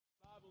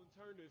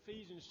turn to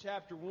Ephesians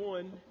chapter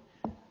 1,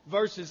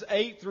 verses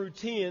 8 through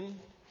 10,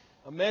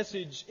 a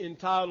message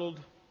entitled,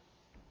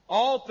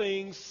 All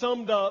Things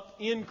Summed Up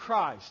in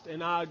Christ.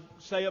 And I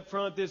say up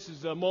front, this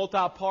is a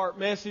multi-part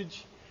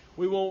message.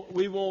 We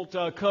won't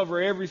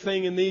cover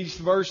everything in these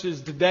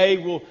verses today.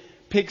 We'll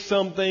pick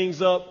some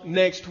things up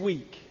next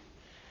week.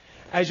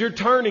 As you're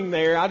turning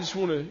there, I just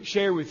want to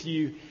share with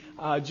you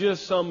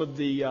just some of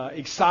the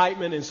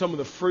excitement and some of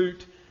the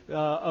fruit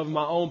of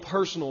my own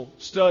personal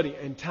study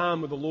and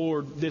time with the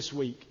Lord this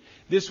week.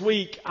 This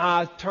week,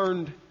 I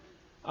turned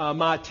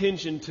my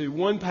attention to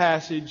one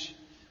passage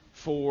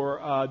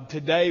for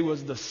today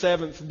was the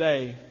seventh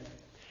day.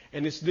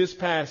 And it's this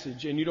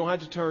passage, and you don't have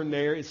to turn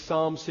there. It's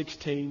Psalm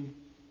 16.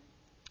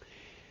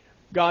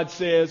 God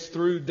says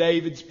through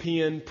David's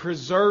pen,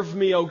 Preserve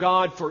me, O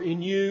God, for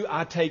in you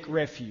I take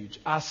refuge.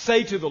 I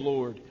say to the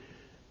Lord,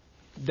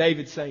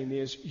 David saying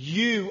this,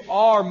 You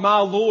are my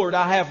Lord.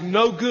 I have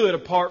no good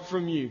apart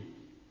from you.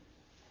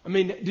 I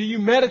mean, do you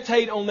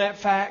meditate on that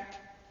fact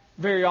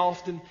very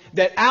often?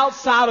 That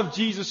outside of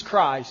Jesus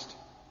Christ,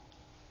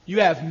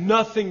 you have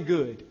nothing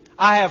good.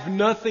 I have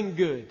nothing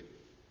good.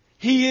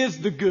 He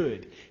is the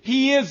good.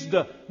 He is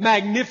the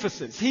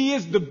magnificence. He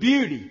is the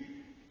beauty.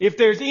 If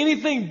there's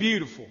anything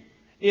beautiful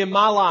in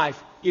my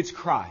life, it's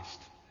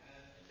Christ.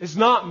 It's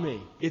not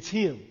me. It's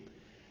Him.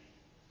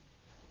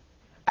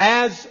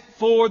 As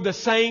for the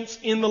saints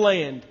in the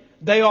land,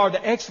 they are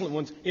the excellent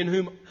ones in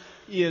whom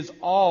is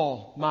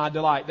all my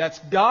delight. That's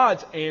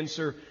God's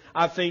answer,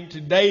 I think,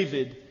 to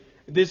David.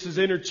 This is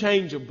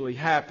interchangeably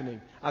happening.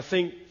 I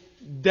think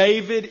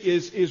David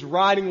is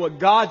writing what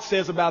God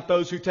says about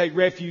those who take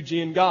refuge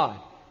in God.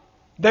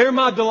 They're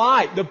my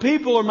delight. The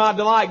people are my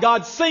delight.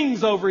 God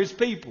sings over His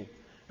people.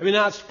 I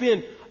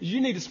mean,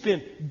 you need to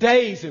spend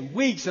days and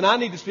weeks, and I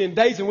need to spend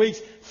days and weeks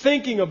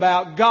thinking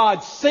about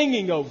God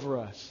singing over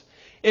us.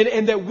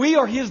 And that we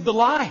are His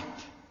delight.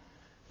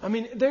 I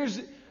mean,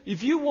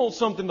 if you want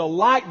something to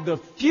light the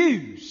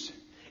fuse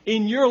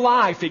in your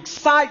life,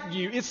 excite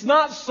you, it's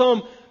not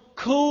some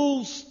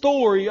cool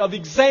story of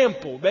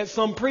example that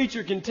some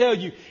preacher can tell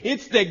you.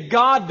 It's that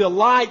God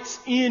delights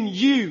in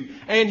you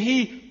and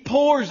He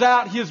pours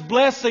out His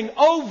blessing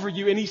over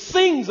you and He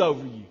sings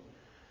over you.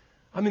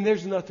 I mean,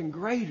 there's nothing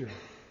greater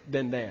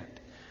than that.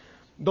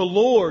 The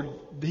Lord,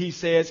 He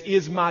says,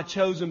 is my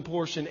chosen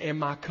portion and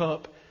my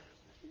cup.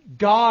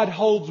 God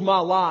holds my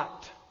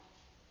lot.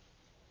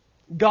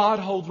 God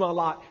holds my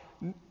lot.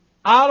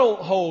 I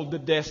don't hold the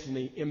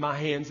destiny in my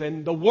hands,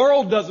 and the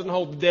world doesn't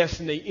hold the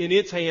destiny in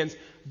its hands.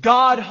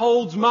 God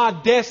holds my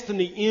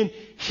destiny in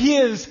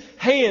His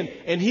hand,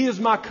 and He is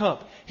my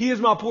cup. He is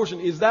my portion.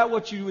 Is that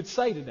what you would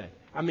say today?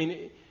 I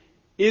mean,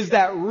 is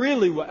that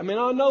really what? I mean,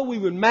 I know we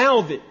would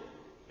mouth it,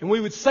 and we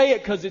would say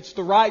it because it's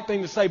the right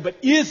thing to say, but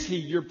is He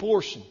your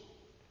portion?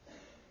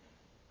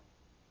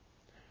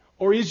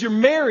 Or is your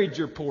marriage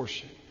your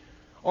portion?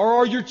 Or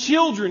are your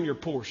children your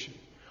portion?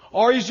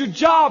 Or is your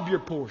job your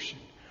portion?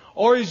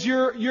 Or is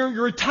your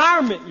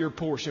retirement your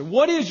portion?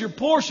 What is your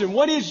portion?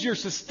 What is your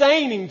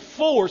sustaining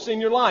force in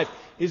your life?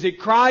 Is it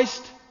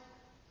Christ?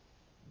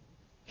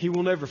 He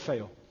will never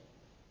fail.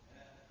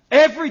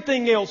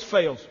 Everything else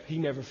fails. He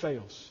never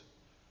fails.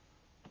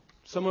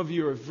 Some of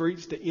you have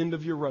reached the end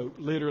of your rope.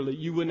 Literally,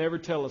 you would never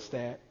tell us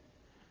that.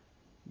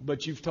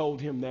 But you've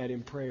told Him that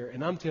in prayer.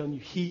 And I'm telling you,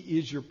 He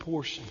is your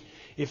portion.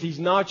 If He's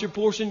not your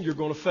portion, you're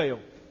going to fail.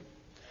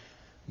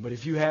 But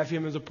if you have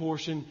Him as a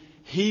portion,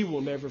 He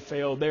will never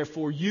fail.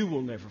 Therefore, you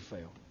will never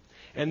fail.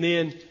 And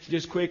then,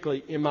 just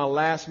quickly, in my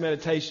last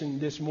meditation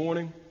this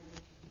morning,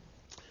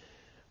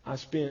 I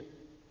spent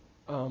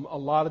a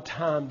lot of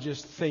time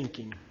just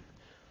thinking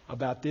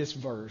about this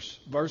verse.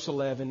 Verse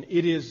 11.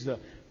 It is the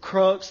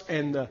crux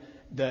and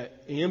the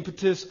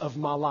impetus of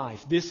my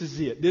life. This is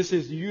it.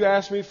 You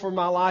ask me for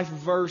my life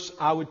verse,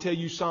 I would tell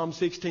you Psalm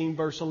 16,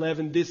 verse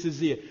 11. This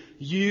is it.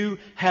 You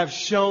have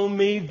shown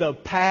me the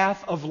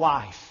path of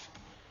life.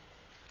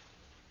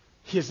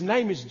 His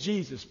name is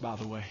Jesus, by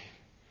the way.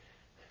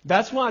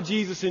 That's why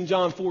Jesus in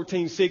John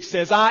 14:6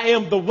 says, I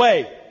am the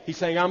way. He's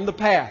saying, I'm the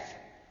path.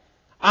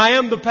 I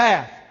am the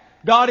path.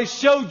 God has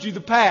showed you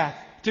the path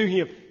to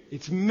Him.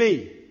 It's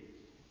me.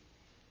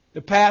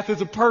 The path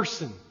is a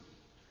person.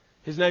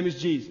 His name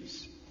is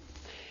Jesus.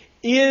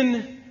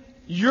 In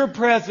your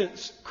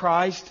presence,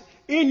 Christ,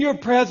 in your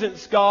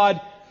presence,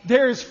 God,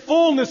 there is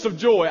fullness of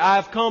joy. I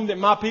have come that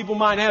my people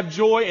might have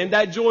joy, and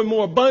that joy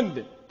more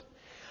abundant.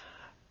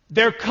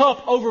 Their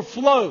cup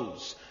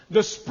overflows.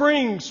 The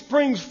spring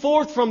springs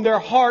forth from their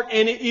heart,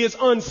 and it is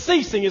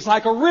unceasing. It's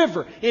like a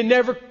river. It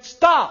never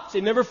stops.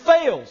 It never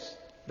fails.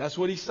 That's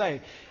what He's saying.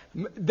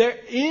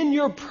 In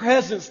your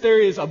presence, there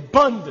is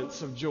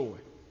abundance of joy.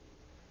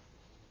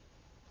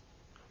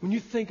 When you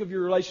think of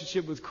your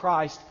relationship with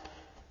Christ,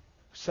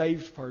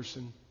 saved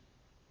person,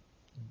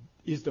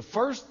 is the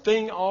first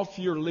thing off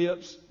your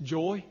lips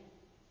joy?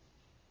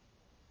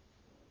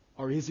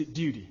 Or is it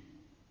duty?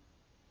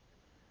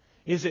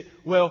 Is it,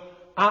 well,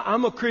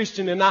 I'm a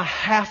Christian and I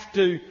have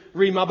to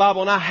read my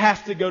Bible and I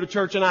have to go to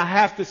church and I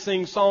have to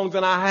sing songs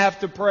and I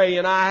have to pray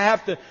and I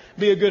have to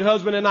be a good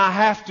husband and I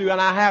have to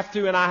and I have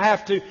to and I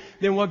have to,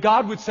 then what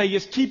God would say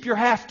is keep your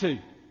have to.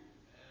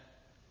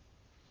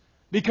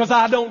 Because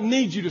I don't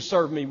need you to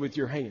serve me with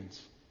your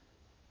hands.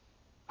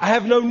 I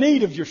have no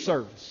need of your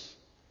service.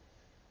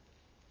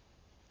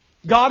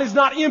 God is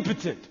not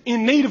impotent,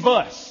 in need of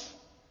us.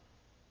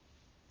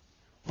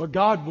 What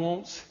God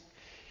wants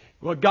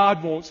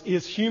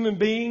is human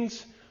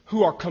beings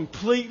who are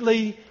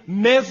completely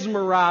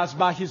mesmerized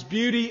by His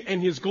beauty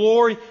and His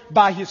glory,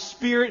 by His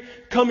Spirit,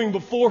 coming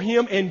before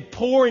Him and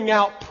pouring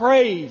out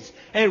praise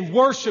and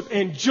worship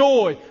and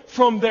joy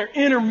from their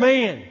inner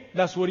man.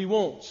 That's what He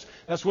wants.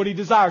 That's what He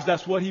desires.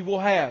 That's what He will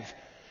have.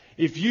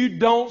 If you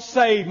don't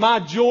say,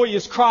 my joy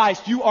is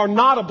Christ, you are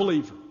not a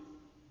believer.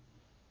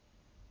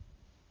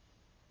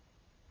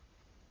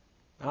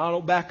 I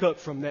don't back up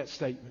from that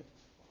statement.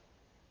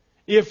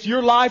 If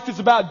your life is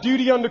about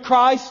duty unto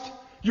Christ,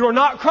 you are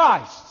not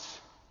Christ's.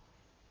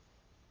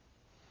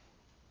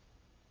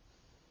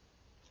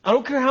 I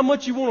don't care how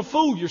much you want to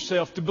fool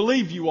yourself to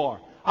believe you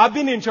are. I've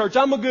been in church.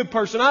 I'm a good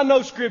person. I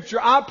know Scripture.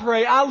 I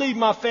pray. I lead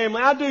my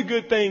family. I do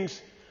good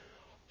things.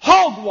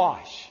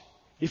 Hogwash.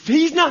 If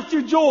He's not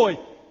your joy,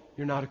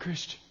 you're not a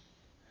Christian.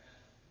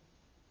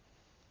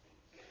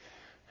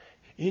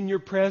 In your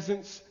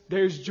presence,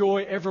 there's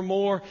joy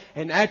evermore.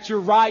 And at your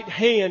right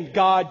hand,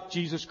 God,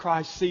 Jesus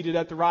Christ, seated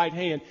at the right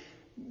hand.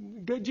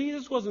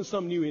 Jesus wasn't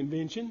some new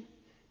invention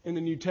in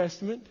the New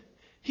Testament.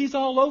 He's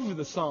all over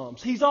the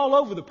Psalms. He's all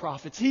over the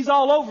prophets. He's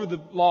all over the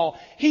law.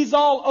 He's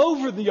all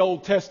over the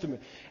Old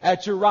Testament.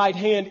 At your right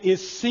hand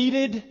is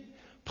seated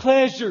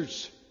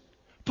pleasures.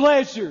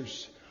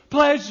 Pleasures.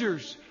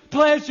 Pleasures.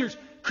 Pleasures.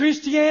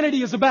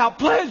 Christianity is about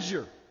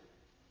pleasure.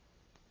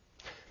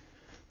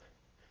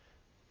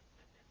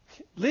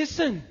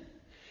 Listen.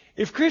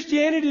 If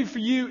Christianity for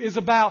you is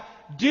about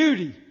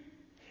duty,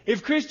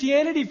 if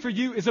Christianity for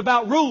you is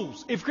about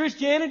rules, if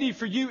Christianity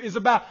for you is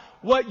about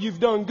what you've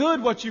done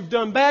good, what you've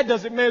done bad,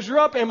 does it measure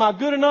up, am I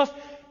good enough?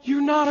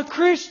 You're not a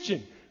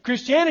Christian.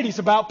 Christianity is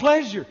about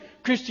pleasure.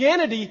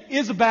 Christianity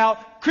is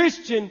about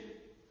Christian.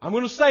 I'm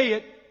going to say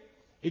it.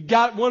 It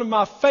got one of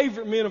my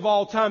favorite men of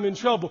all time in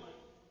trouble.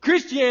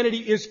 Christianity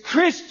is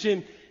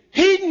Christian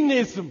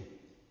hedonism.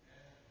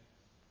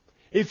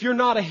 If you're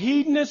not a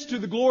hedonist to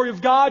the glory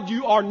of God,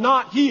 you are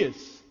not His.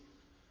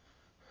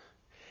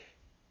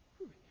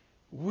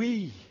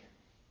 We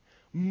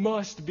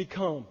must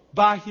become,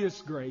 by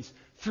His grace,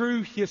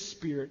 through His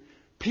Spirit,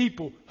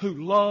 people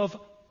who love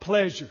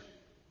pleasure.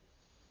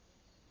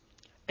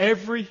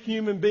 Every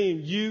human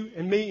being, you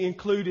and me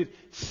included,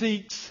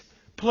 seeks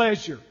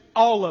pleasure.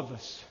 All of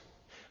us.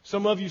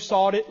 Some of you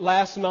sought it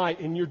last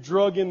night and you're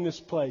drug in this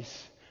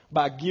place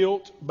by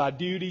guilt, by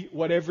duty,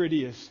 whatever it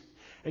is.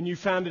 And you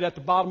found it at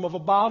the bottom of a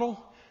bottle.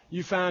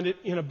 You found it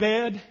in a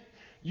bed.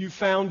 You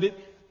found it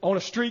on a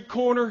street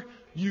corner.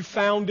 You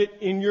found it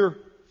in your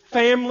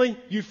family.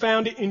 You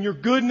found it in your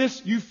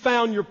goodness. You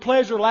found your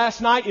pleasure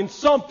last night in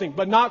something,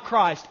 but not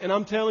Christ. And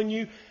I'm telling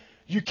you,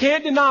 you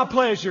can't deny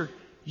pleasure.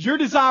 Your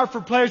desire for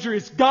pleasure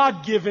is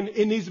God-given.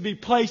 It needs to be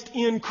placed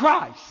in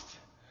Christ.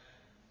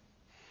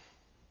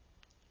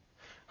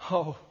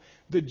 Oh,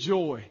 the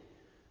joy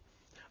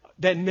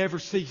that never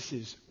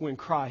ceases when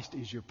Christ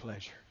is your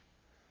pleasure.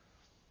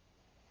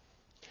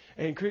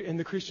 And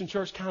the Christian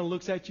church kind of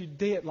looks at you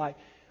dead like,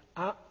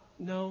 I'm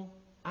not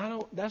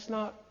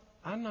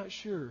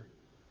sure.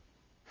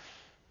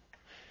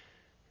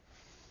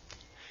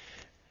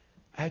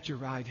 At your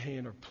right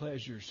hand are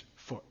pleasures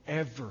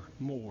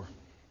forevermore.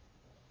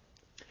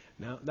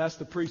 Now, that's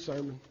the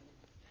pre-sermon.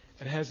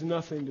 It has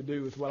nothing to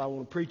do with what I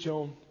want to preach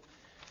on.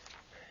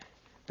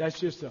 That's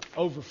just an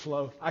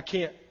overflow.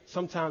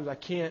 Sometimes I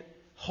can't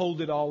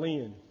hold it all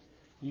in.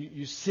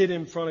 You sit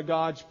in front of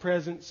God's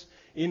presence,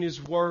 in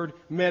His Word,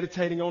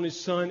 meditating on His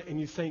Son, and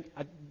you think,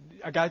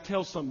 I got to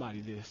tell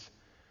somebody this.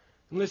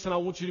 And listen, I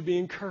want you to be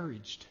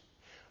encouraged.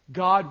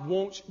 God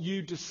wants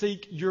you to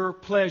seek your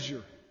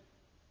pleasure.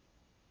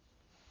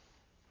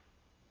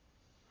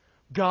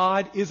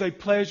 God is a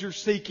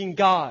pleasure-seeking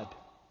God.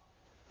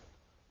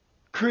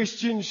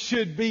 Christians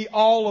should be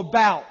all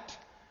about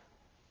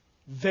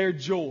their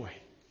joy.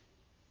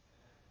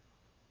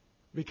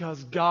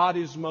 Because God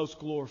is most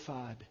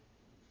glorified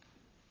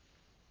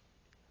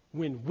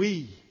when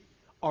we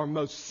are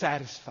most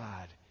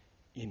satisfied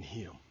in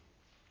Him.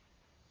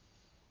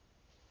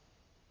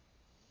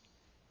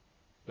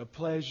 The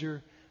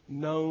pleasure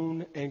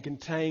known and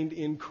contained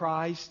in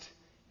Christ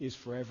is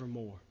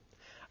forevermore.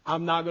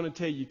 I'm not going to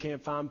tell you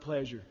can't find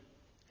pleasure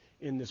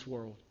in this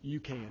world. You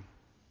can.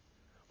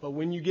 But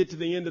when you get to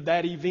the end of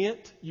that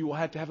event, you will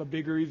have to have a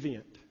bigger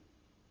event.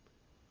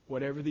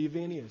 Whatever the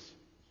event is.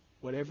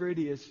 Whatever it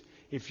is.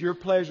 If your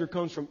pleasure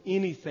comes from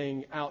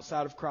anything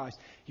outside of Christ,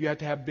 you have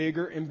to have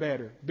bigger and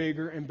better,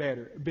 bigger and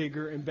better,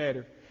 bigger and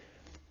better.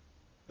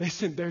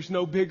 Listen, there's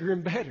no bigger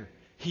and better.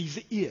 He's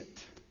it.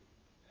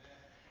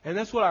 And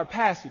that's what our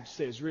passage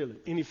says, really,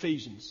 in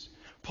Ephesians.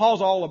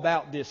 Paul's all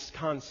about this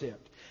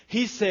concept.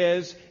 he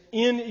says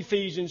in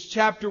Ephesians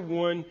chapter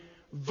 1,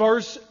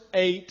 verse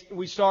 8,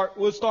 we'll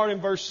start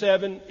in verse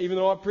 7, even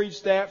though I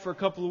preached that for a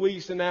couple of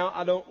weeks and now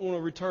I don't want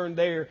to return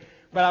there,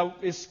 but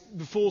it's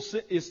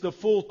the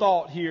full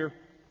thought here.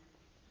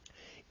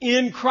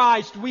 In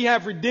Christ we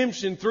have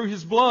redemption through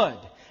His blood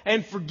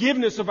and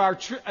forgiveness of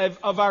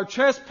our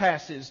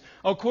trespasses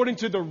according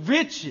to the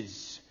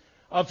riches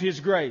of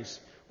His grace,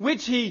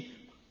 which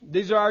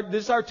this is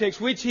our text,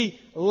 which He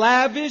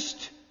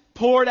lavished,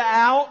 poured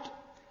out,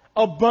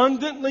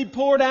 abundantly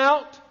poured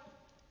out.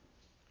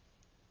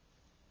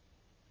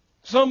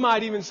 Some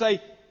might even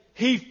say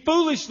He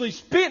foolishly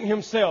spent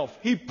Himself.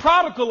 He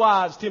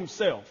prodigalized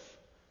Himself.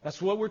 That's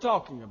what we're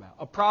talking about.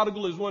 A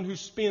prodigal is one who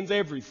spends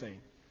everything.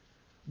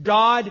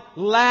 God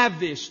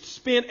lavished,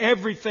 spent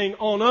everything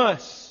on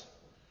us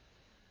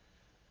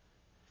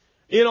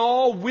in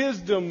all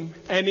wisdom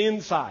and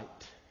insight,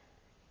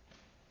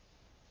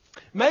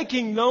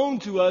 making known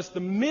to us the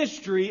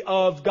mystery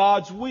of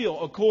God's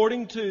will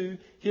according to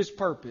His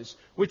purpose,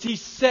 which He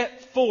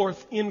set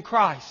forth in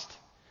Christ,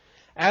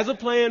 as a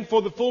plan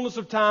for the fullness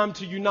of time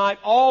to unite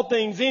all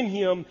things in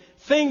Him,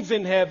 things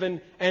in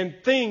heaven and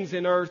things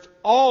in earth,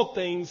 all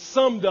things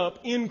summed up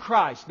in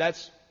Christ.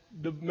 That's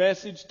the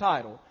message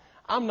title.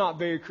 I'm not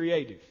very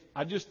creative.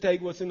 I just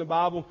take what's in the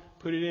Bible,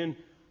 put it in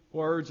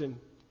words, and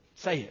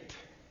say it.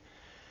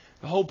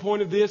 The whole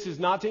point of this is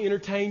not to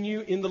entertain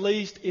you in the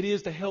least. It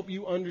is to help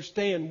you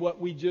understand what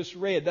we just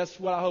read. That's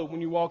what I hope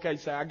when you walk out, you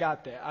say, I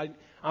got that.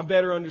 I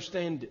better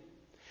understand it.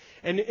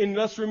 And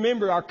let's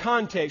remember our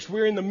context.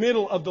 We're in the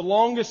middle of the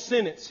longest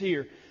sentence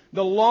here.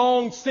 The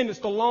long sentence,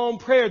 the long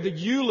prayer, the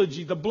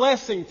eulogy, the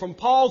blessing from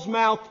Paul's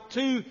mouth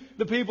to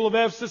the people of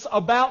Ephesus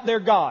about their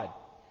God.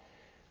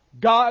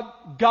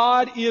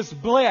 God is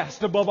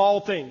blessed above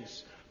all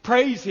things.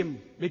 Praise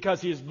Him because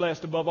He is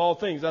blessed above all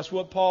things. That's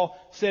what Paul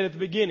said at the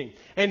beginning.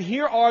 And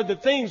here are the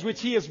things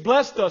which He has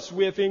blessed us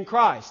with in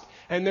Christ.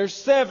 And there's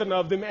 7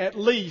 of them at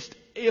least,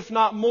 if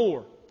not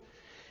more.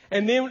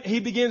 And then he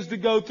begins to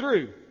go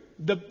through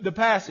the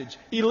passage.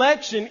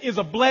 Election is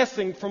a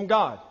blessing from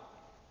God.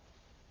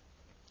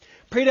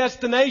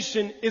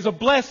 Predestination is a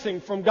blessing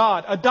from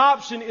God.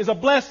 Adoption is a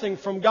blessing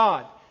from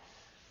God.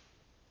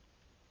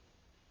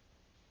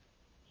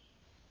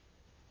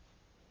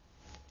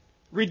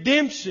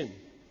 Redemption,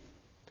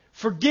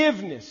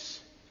 forgiveness.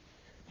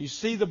 You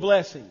see the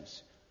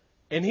blessings.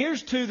 And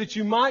here's 2 that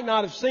you might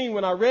not have seen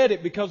when I read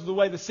it because of the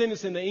way the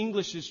sentence in the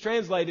English is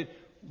translated.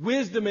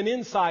 Wisdom and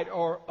insight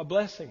are a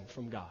blessing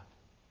from God.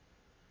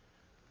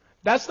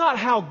 That's not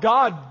how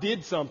God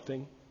did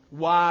something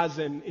wise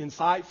and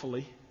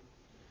insightfully.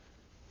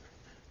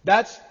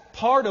 That's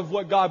part of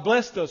what God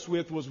blessed us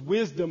with was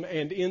wisdom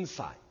and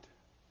insight.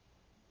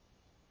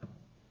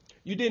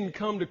 You didn't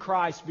come to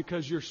Christ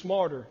because you're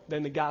smarter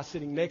than the guy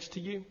sitting next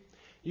to you.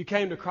 You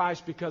came to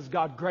Christ because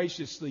God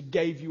graciously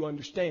gave you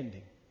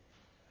understanding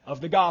of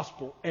the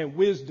gospel and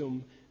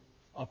wisdom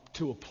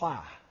to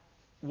apply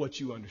what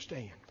you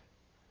understand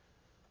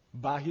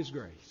by His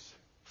grace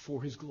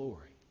for His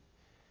glory.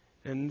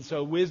 And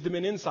so wisdom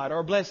and insight are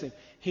a blessing.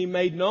 He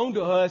made known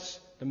to us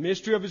the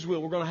mystery of His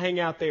will. We're going to hang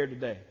out there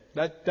today.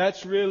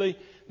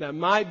 That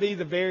might be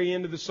the very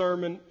end of the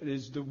sermon,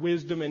 is the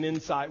wisdom and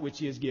insight which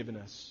He has given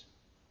us.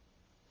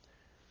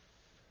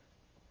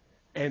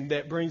 And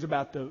that brings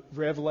about the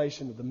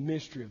revelation of the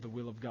mystery of the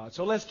will of God.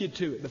 So let's get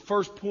to it. The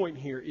first point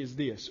here is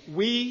this.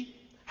 We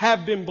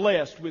have been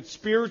blessed with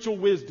spiritual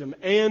wisdom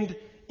and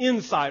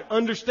insight,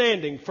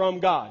 understanding from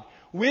God.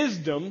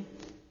 Wisdom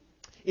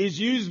is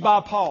used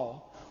by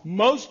Paul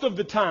most of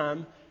the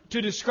time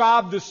to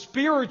describe the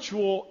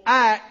spiritual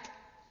act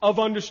of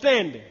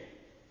understanding.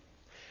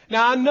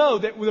 Now I know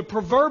that with the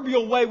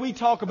proverbial way we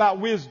talk about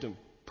wisdom,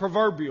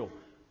 proverbial,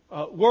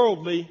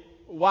 worldly,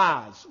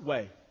 wise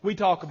way we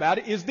talk about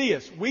it is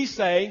this. We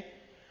say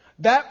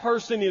that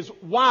person is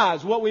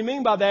wise. What we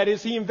mean by that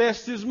is he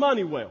invests his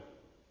money well.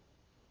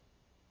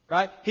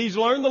 Right? He's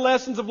learned the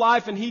lessons of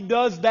life and he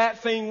does that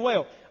thing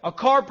well. A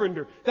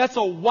carpenter, that's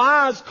a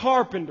wise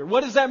carpenter.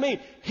 What does that mean?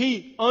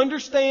 He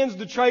understands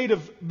the trade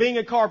of being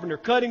a carpenter,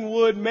 cutting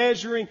wood,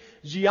 measuring,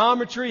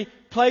 geometry,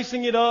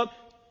 placing it up,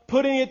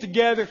 putting it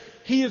together.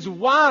 He is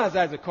wise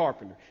as a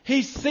carpenter.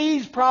 He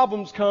sees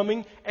problems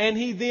coming and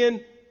he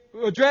then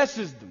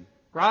addresses them,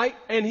 right?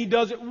 And he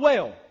does it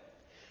well.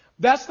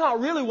 That's not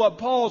really what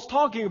Paul's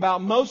talking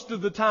about most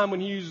of the time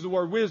when he uses the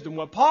word wisdom.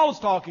 What Paul is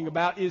talking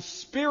about is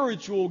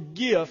spiritual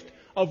gift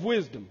of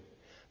wisdom.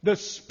 The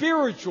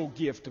spiritual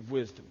gift of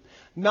wisdom,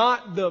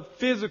 not the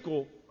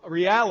physical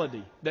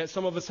reality that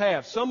some of us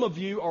have. Some of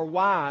you are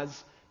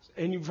wise,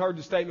 and you've heard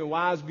the statement,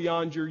 wise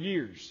beyond your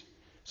years.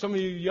 Some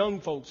of you young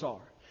folks are.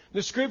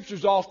 The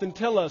Scriptures often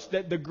tell us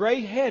that the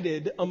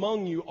gray-headed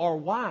among you are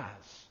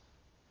wise.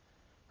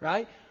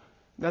 Right?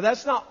 Now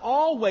that's not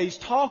always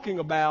talking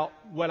about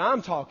what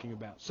I'm talking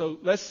about. So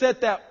let's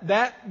set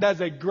that's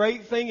a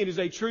great thing. It is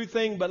a true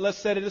thing, but let's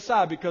set it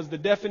aside because the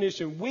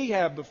definition we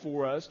have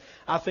before us,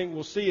 I think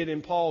we'll see it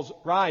in Paul's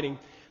writing.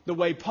 The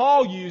way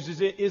Paul uses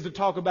it is to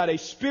talk about a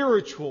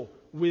spiritual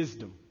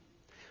wisdom.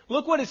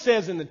 Look what it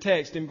says in the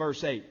text in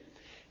verse 8.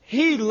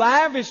 He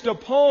lavished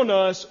upon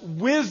us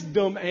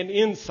wisdom and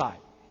insight.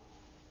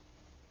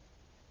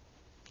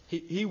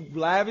 He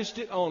lavished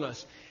it on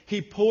us.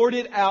 He poured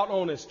it out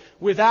on us.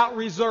 Without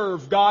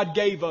reserve, God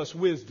gave us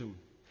wisdom.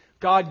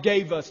 God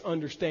gave us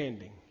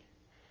understanding.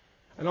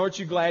 And aren't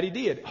you glad He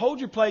did? Hold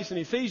your place in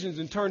Ephesians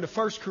and turn to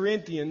 1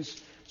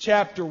 Corinthians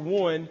chapter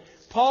 1.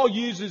 Paul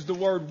uses the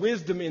word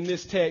wisdom in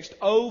this text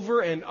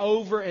over and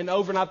over and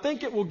over. And I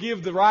think it will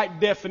give the right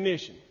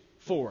definition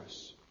for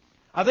us.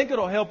 I think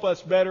it'll help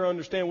us better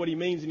understand what he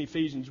means in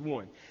Ephesians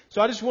 1.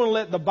 So I just want to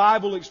let the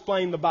Bible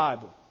explain the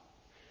Bible.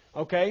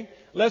 Okay?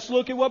 Let's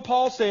look at what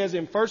Paul says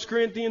in 1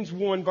 Corinthians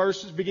 1,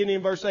 beginning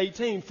in verse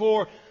 18.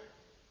 For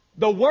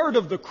the word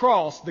of the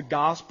cross, the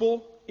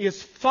gospel,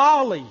 is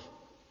folly,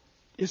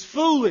 is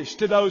foolish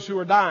to those who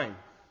are dying.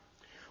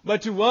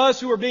 But to us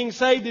who are being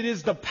saved, it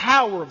is the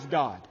power of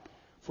God.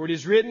 For it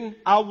is written,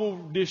 I will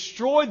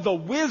destroy the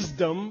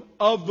wisdom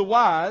of the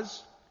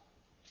wise,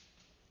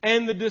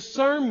 and the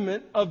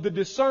discernment of the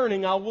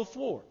discerning I will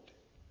thwart.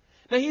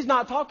 Now, he's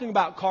not talking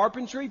about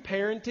carpentry,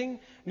 parenting.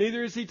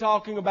 Neither is he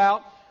talking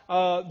about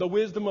the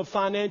wisdom of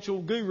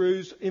financial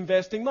gurus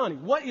investing money.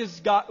 What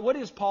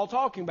is Paul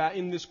talking about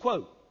in this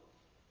quote?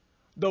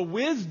 The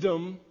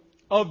wisdom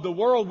of the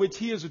world which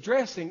he is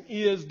addressing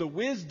is the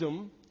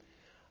wisdom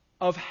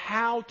of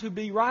how to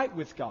be right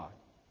with God.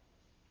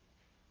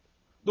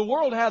 The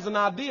world has an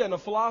idea and a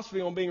philosophy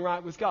on being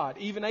right with God.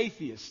 Even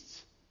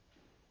atheists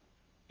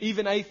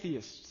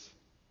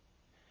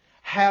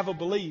have a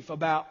belief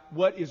about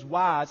what is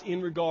wise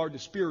in regard to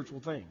spiritual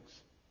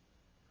things.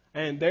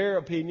 And their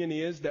opinion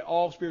is that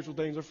all spiritual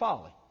things are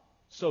folly.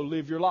 So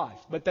live your life.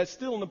 But that's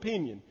still an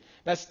opinion.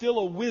 That's still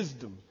a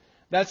wisdom.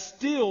 That's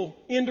still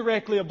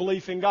indirectly a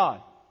belief in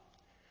God.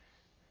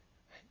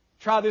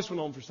 Try this one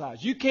on for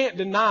size. You can't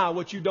deny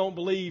what you don't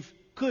believe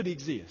could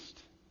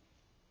exist.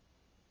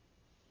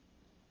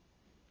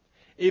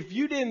 If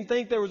you didn't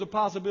think there was a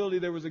possibility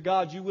there was a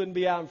God, you wouldn't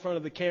be out in front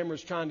of the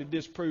cameras trying to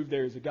disprove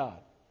there is a God.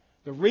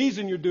 The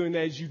reason you're doing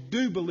that is you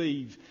do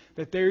believe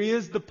that there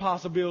is the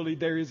possibility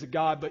there is a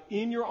God, but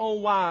in your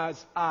own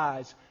wise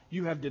eyes,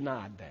 you have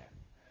denied that.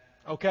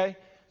 Okay?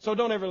 So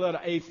don't ever let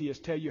an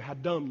atheist tell you how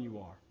dumb you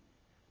are.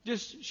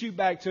 Just shoot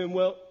back to him,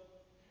 well,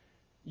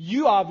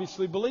 you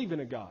obviously believe in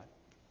a God.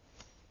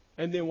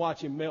 And then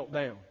watch him melt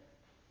down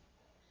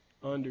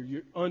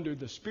under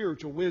the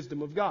spiritual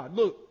wisdom of God.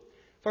 Look,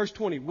 verse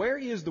 20, where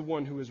is the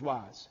one who is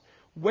wise?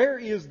 Where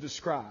is the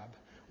scribe?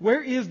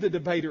 Where is the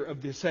debater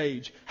of this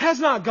age? Has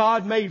not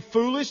God made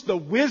foolish the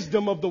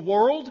wisdom of the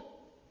world?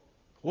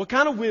 What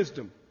kind of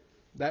wisdom?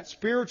 That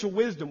spiritual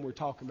wisdom we're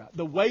talking about.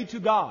 The way to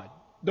God.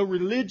 The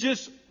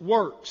religious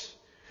works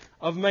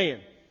of man.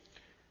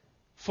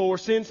 For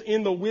since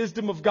in the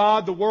wisdom of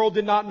God the world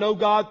did not know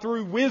God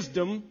through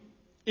wisdom,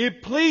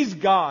 it pleased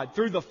God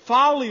through the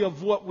folly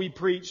of what we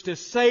preach to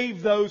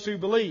save those who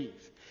believe.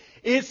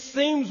 It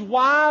seems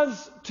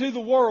wise to the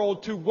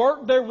world to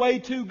work their way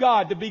to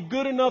God, to be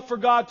good enough for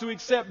God to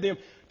accept them,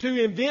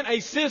 to invent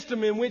a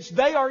system in which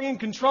they are in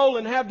control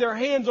and have their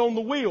hands on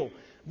the wheel.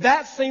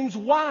 That seems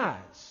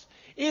wise.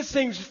 It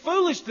seems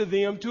foolish to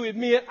them to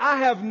admit, I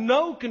have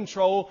no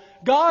control,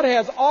 God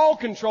has all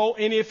control,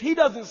 and if He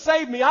doesn't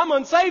save me, I'm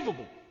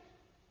unsavable.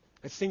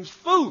 It seems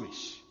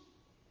foolish.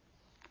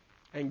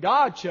 And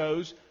God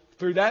chose,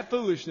 through that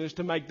foolishness,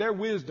 to make their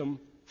wisdom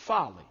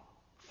folly,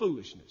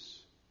 foolishness.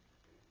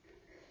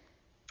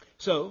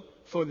 So,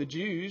 for the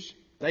Jews,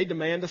 they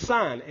demand a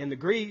sign. And the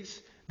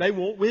Greeks, they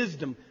want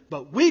wisdom.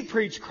 But we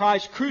preach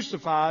Christ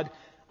crucified,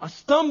 a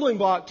stumbling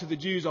block to the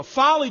Jews, a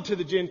folly to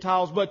the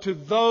Gentiles. But to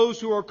those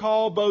who are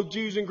called, both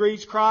Jews and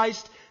Greeks,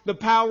 Christ, the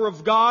power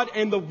of God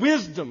and the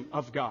wisdom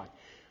of God.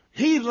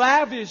 He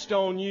lavished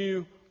on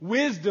you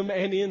wisdom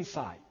and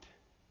insight.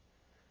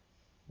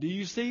 Do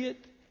you see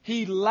it?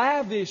 He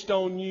lavished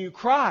on you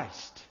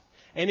Christ.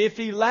 And if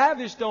He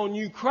lavished on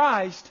you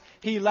Christ,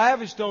 He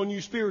lavished on you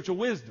spiritual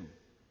wisdom.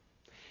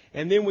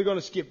 And then we're going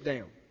to skip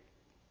down.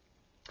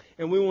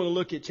 And we want to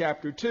look at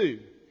chapter 2,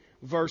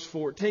 verse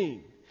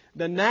 14.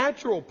 The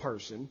natural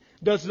person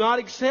does not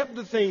accept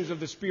the things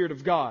of the Spirit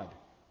of God,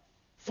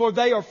 for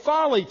they are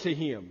folly to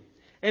him.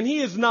 And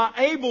he is not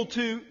able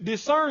to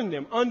discern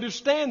them,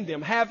 understand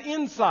them, have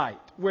insight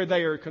where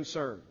they are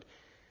concerned,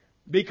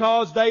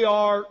 because they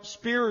are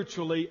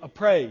spiritually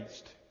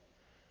appraised.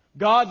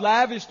 God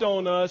lavished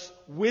on us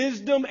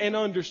wisdom and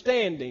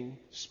understanding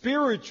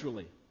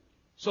spiritually,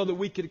 so that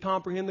we could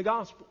comprehend the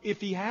gospel. If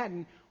He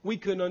hadn't, we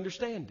couldn't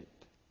understand it.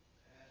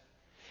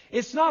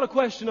 It's not a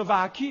question of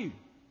IQ.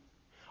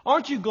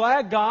 Aren't you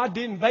glad God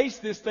didn't base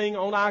this thing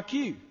on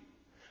IQ?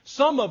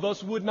 Some of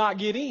us would not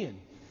get in.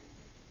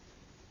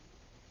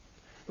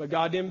 But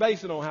God didn't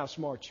base it on how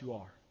smart you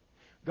are.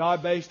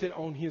 God based it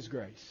on His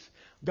grace.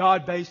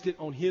 God based it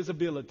on His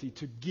ability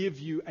to give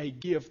you a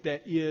gift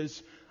that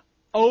is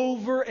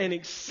over and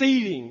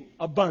exceeding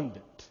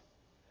abundant.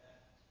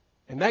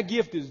 And that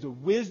gift is the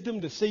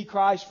wisdom to see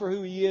Christ for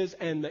who He is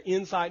and the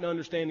insight and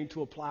understanding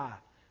to apply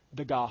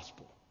the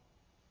gospel,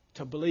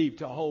 to believe,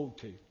 to hold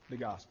to the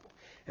gospel.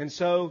 And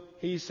so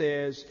He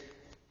says,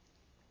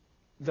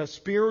 The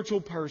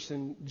spiritual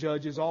person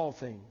judges all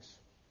things.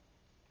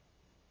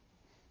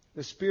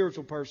 The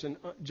spiritual person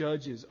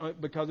judges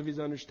because of his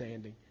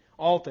understanding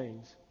all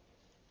things,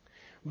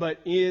 but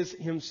is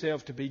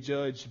himself to be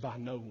judged by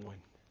no one.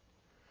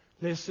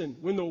 Listen,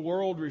 when the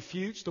world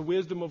refutes the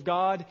wisdom of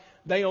God,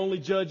 they only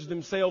judge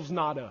themselves,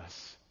 not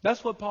us.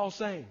 That's what Paul's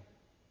saying.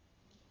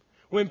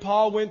 When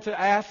Paul went to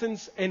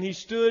Athens and he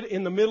stood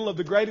in the middle of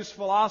the greatest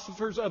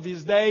philosophers of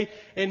his day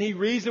and he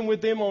reasoned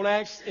with them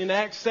in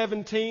Acts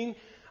 17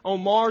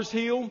 on Mars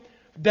Hill,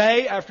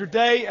 day after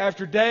day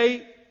after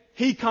day,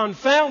 he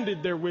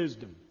confounded their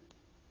wisdom.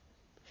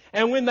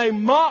 And when they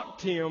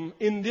mocked him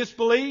in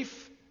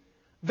disbelief,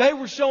 they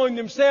were showing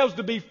themselves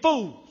to be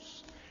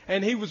fools.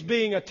 And he was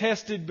being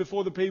attested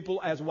before the people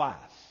as wise.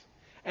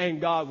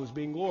 And God was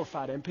being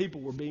glorified and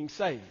people were being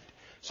saved.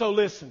 So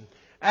listen,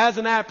 as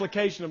an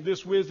application of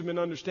this wisdom and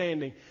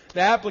understanding,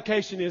 the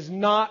application is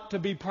not to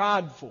be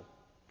prideful.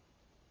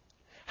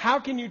 How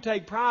can you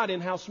take pride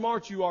in how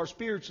smart you are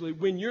spiritually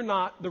when you're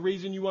not the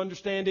reason you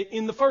understand it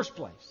in the first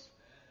place?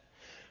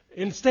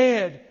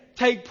 Instead,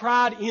 take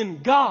pride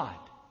in God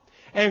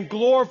and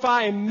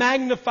glorify and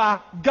magnify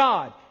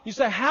God. You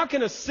say, how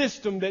can a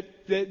system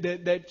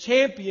that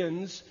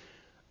champions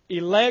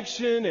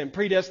election and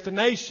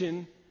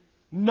predestination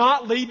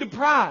not lead to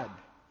pride?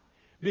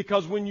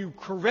 Because when you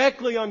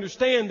correctly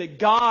understand that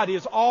God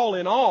is all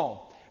in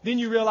all, then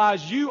you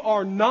realize you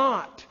are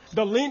not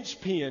the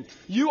linchpin.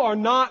 You are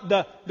not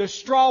the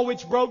straw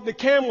which broke the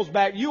camel's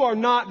back. You are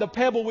not the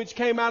pebble which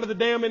came out of the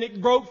dam and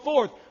it broke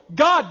forth.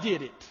 God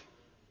did it.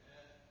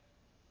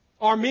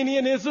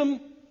 Arminianism,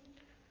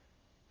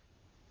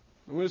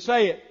 I'm going to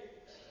say it.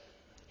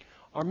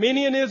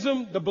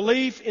 Arminianism, the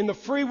belief in the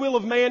free will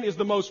of man, is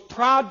the most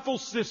prideful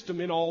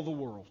system in all the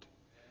world.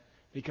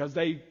 Because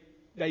they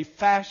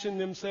fashion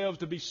themselves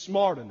to be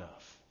smart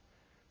enough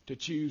to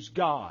choose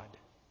God.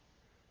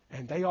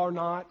 And they are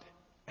not,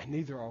 and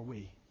neither are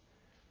we.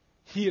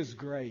 His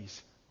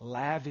grace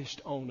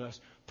lavished on us,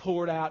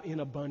 poured out in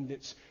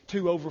abundance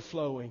to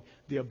overflowing,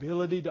 the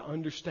ability to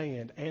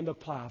understand and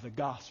apply the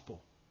gospel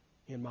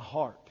in my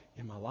heart,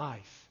 in my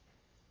life,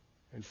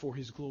 and for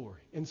His glory.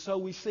 And so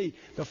we see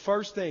the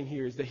first thing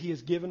here is that He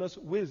has given us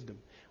wisdom,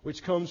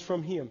 which comes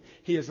from Him.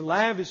 He has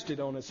lavished it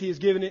on us. He has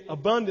given it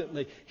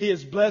abundantly. He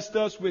has blessed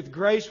us with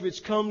grace,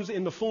 which comes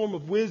in the form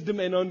of wisdom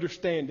and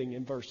understanding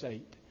in verse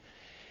 8.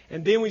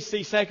 And then we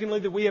see,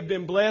 secondly, that we have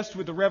been blessed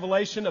with the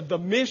revelation of the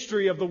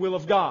mystery of the will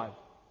of God.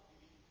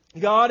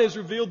 God has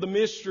revealed the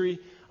mystery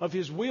of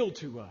His will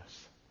to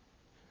us.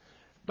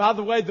 By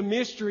the way, the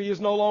mystery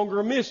is no longer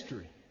a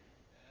mystery.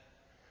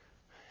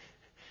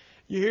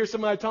 You hear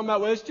somebody talking about,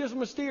 well, it's just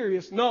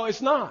mysterious. No,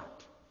 it's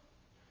not.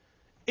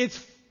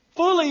 It's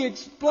fully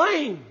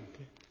explained.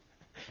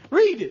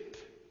 Read it.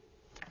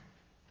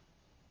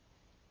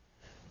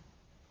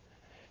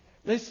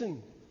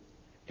 Listen,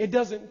 it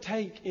doesn't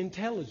take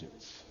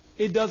intelligence.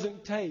 It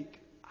doesn't take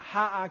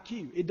high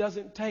IQ. It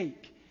doesn't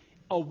take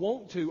a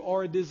want to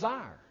or a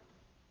desire.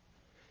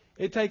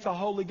 It takes a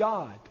holy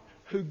God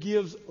who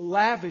gives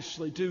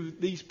lavishly to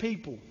these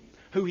people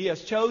who He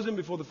has chosen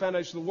before the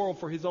foundation of the world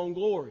for His own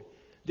glory.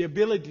 The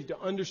ability to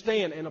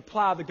understand and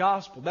apply the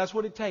gospel. That's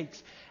what it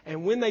takes.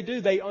 And when they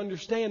do, they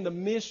understand the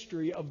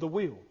mystery of the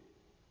will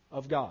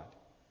of God.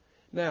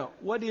 Now,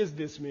 what is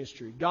this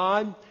mystery?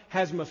 God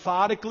has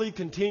methodically,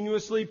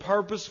 continuously,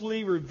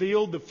 purposefully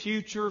revealed the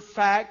future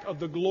fact of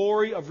the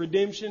glory of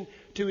redemption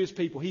to His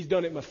people. He's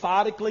done it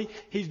methodically.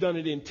 He's done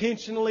it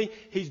intentionally.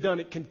 He's done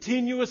it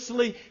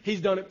continuously.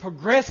 He's done it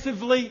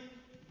progressively.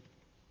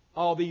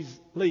 All these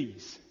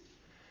leads.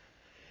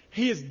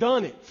 He has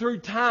done it through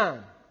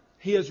time.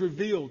 He has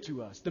revealed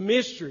to us. The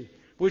mystery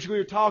which we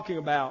were talking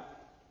about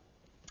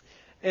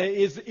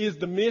is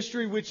the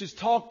mystery which is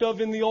talked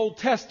of in the Old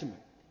Testament.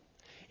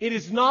 It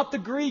is not the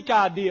Greek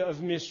idea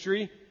of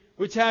mystery,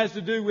 which has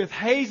to do with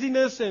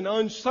haziness and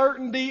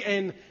uncertainty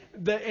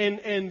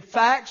and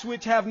facts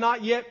which have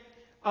not yet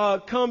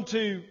come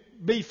to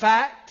be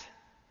fact.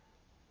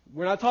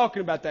 We're not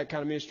talking about that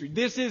kind of mystery.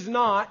 This is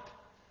not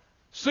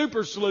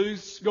super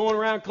sleuths going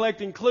around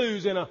collecting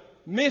clues in a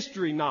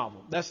mystery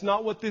novel. That's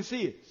not what this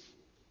is.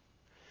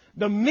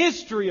 The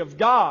mystery of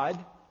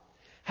God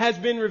has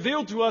been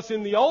revealed to us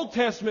in the Old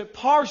Testament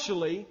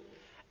partially,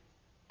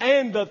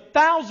 and the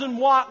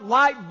 1,000-watt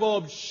light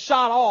bulb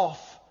shot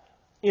off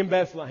in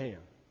Bethlehem.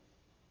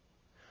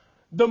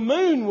 The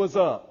moon was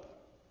up,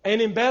 and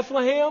in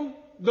Bethlehem,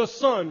 the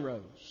sun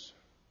rose.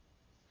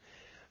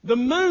 The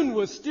moon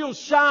was still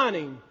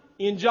shining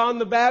in John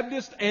the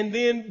Baptist, and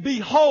then,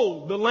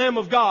 behold, the Lamb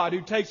of God who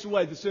takes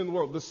away the sin of the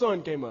world. The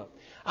sun came up.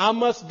 I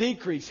must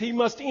decrease. He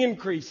must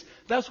increase.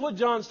 That's what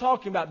John's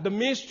talking about. The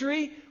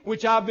mystery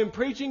which I've been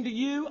preaching to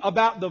you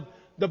about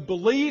the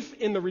belief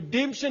in the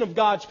redemption of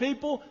God's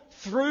people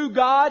through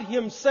God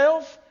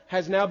Himself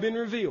has now been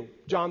revealed.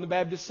 John the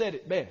Baptist said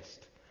it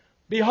best.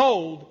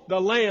 Behold, the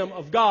Lamb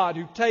of God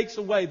who takes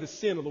away the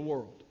sin of the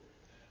world.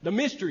 The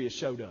mystery has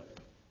showed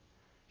up.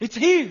 It's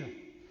here.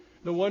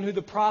 The one who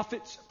the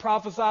prophets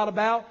prophesied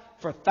about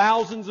for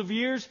thousands of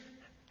years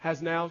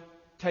has now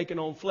taken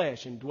on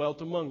flesh and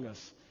dwelt among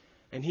us.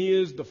 And He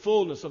is the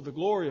fullness of the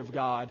glory of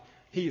God.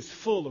 He is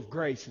full of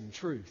grace and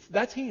truth.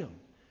 That's Him.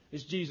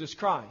 It's Jesus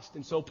Christ.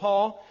 And so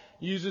Paul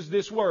uses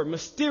this word.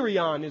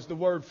 Mysterion is the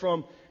word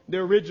from the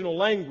original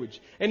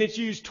language. And it's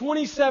used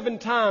 27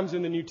 times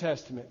in the New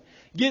Testament.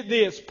 Get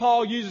this,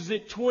 Paul uses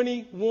it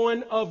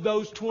 21 of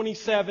those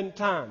 27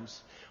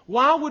 times.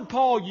 Why would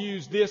Paul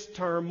use this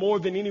term more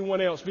than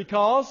anyone else?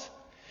 Because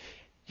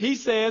he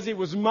says it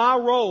was my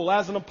role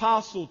as an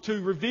apostle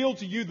to reveal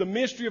to you the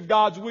mystery of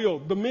God's will.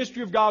 The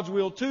mystery of God's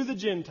will to the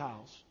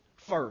Gentiles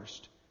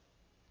first,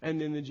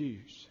 and then the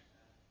Jews.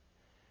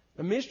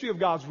 The mystery of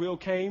God's will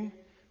came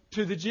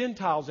to the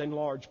Gentiles in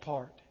large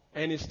part,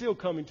 and is still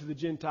coming to the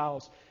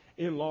Gentiles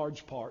in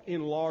large part,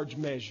 in large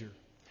measure.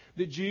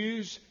 The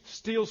Jews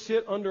still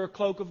sit under a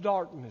cloak of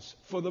darkness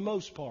for the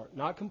most part.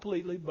 Not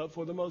completely, but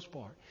for the most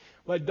part.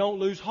 But don't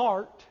lose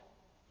heart.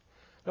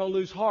 Don't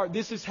lose heart.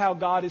 This is how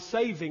God is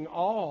saving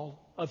all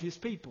of His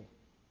people.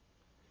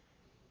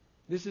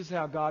 This is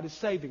how God is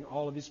saving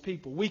all of His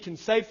people. We can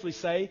safely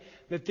say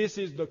that this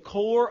is the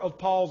core of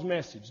Paul's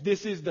message.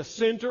 This is the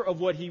center of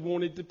what he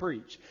wanted to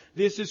preach.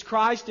 This is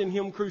Christ and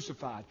Him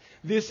crucified.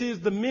 This is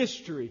the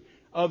mystery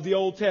of the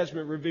Old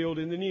Testament revealed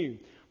in the New.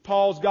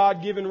 Paul's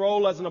God-given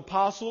role as an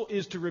apostle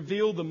is to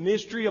reveal the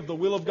mystery of the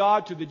will of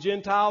God to the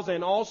Gentiles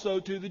and also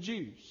to the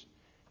Jews.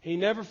 He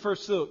never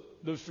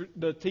forsook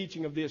the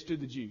teaching of this to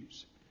the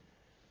Jews.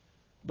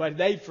 But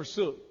they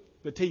forsook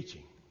the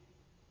teaching.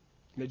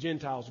 The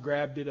Gentiles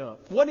grabbed it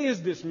up. What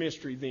is this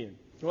mystery then?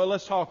 Well,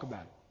 let's talk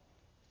about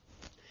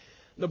it.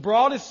 The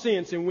broadest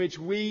sense in which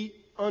we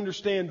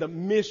understand the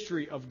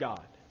mystery of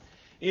God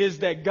is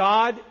that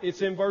God,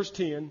 it's in verse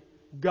 10,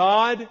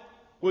 God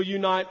will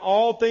unite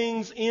all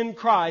things in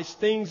Christ,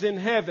 things in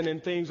heaven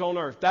and things on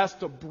earth. That's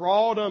the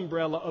broad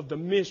umbrella of the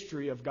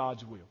mystery of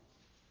God's will.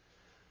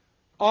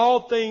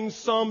 All things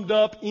summed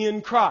up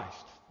in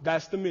Christ.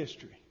 That's the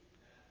mystery.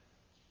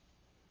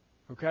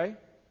 Okay?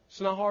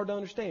 It's not hard to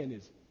understand,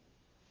 is it?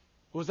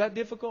 Was that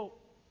difficult?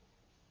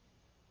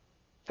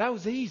 That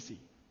was easy.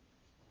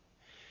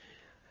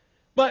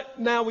 But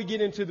now we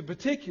get into the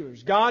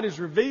particulars. God is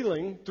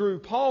revealing through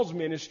Paul's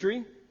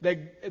ministry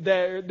that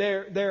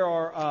there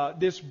are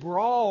this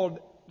broad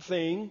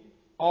thing,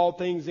 all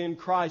things in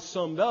Christ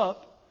summed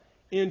up,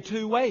 in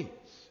two ways.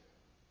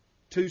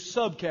 Two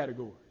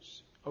subcategories.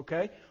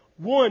 Okay?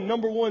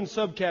 Number one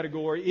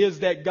subcategory is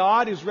that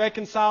God is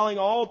reconciling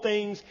all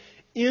things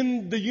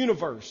in the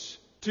universe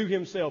to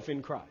Himself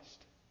in Christ.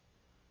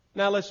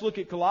 Now let's look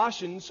at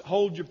Colossians.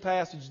 Hold your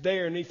passage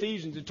there in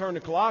Ephesians and turn to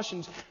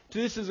Colossians.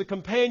 This is a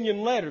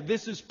companion letter.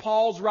 This is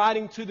Paul's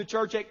writing to the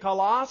church at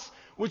Colossus,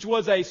 which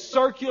was a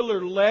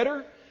circular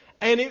letter,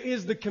 and it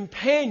is the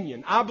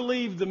companion. I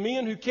believe the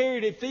men who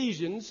carried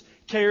Ephesians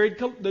carried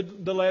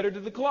the letter to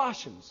the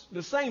Colossians.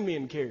 The same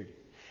men carried it.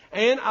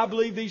 And I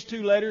believe these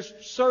two letters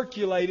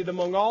circulated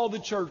among all the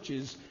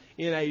churches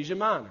in Asia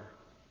Minor.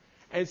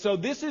 And so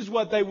this is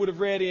what they would have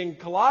read in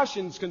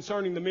Colossians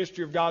concerning the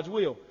mystery of God's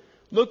will.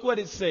 Look what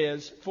it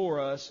says for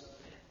us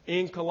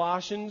in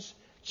Colossians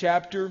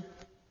chapter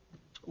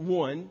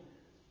 1,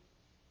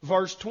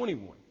 verse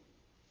 21.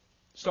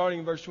 Starting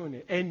in verse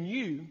 20.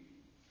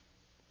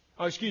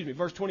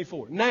 Verse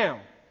 24. Now,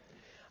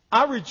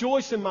 I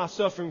rejoice in my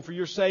suffering for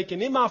your sake,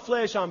 and in my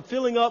flesh I'm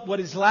filling up what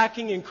is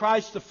lacking in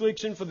Christ's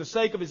affliction for the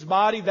sake of His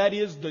body, that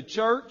is the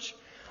church,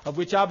 of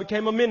which I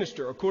became a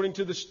minister, according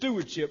to the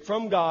stewardship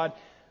from God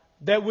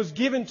that was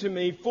given to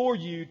me for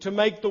you to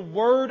make the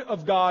Word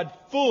of God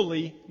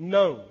fully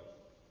known.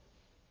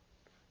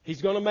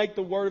 He's going to make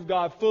the Word of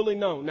God fully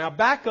known. Now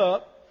back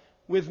up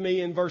with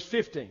me in verse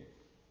 15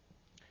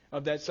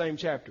 of that same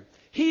chapter.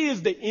 He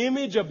is the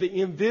image of the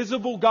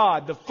invisible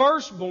God, the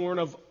firstborn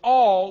of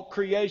all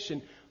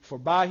creation. For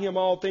by Him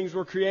all things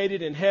were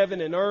created in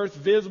heaven and earth,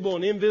 visible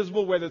and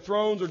invisible, whether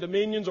thrones or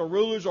dominions or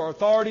rulers or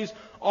authorities.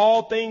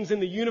 All things in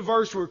the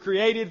universe were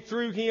created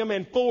through Him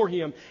and for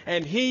Him.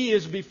 And He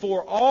is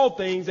before all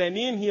things, and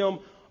in Him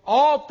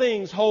all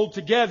things hold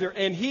together.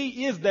 And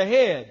He is the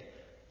head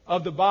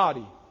of the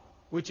body,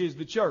 which is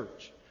the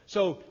church.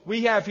 So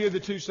we have here the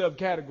two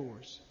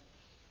subcategories.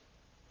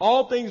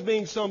 All things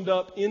being summed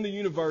up in the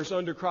universe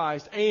under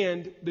Christ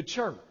and the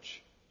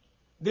church.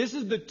 This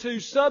is the two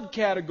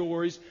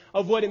subcategories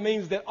of what it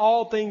means that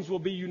all things will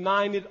be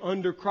united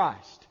under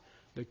Christ.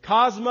 The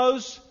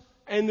cosmos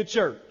and the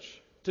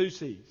church. Two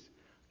C's.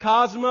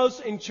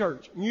 Cosmos and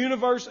church.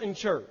 Universe and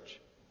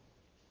church.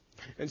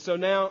 And so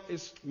now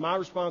it's my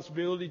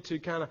responsibility to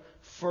kind of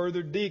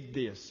further dig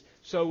this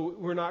so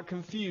we're not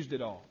confused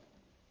at all.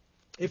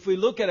 If we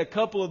look at a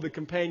couple of the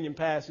companion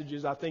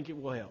passages, I think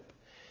it will help.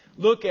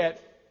 Look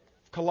at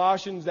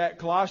that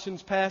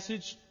Colossians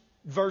passage,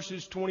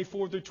 verses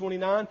 24 through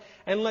 29,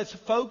 and let's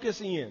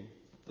focus in.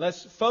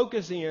 Let's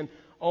focus in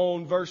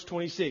on verse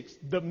 26.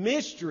 The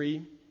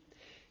mystery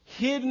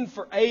hidden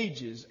for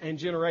ages and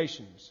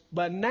generations,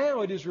 but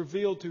now it is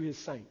revealed to His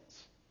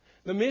saints.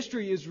 The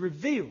mystery is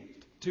revealed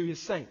to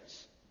His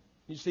saints.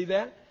 You see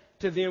that?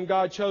 To them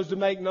God chose to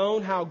make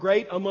known how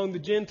great among the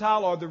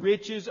Gentiles are the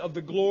riches of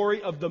the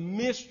glory of the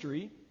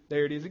mystery.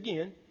 There it is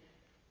again.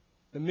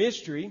 The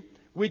mystery,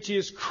 which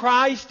is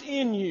Christ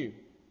in you,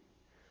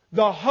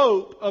 the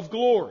hope of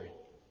glory.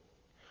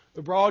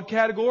 The broad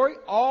category,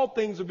 all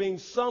things are being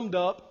summed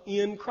up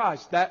in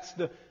Christ. That's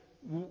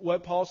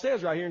what Paul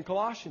says right here in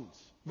Colossians,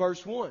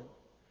 verse 1.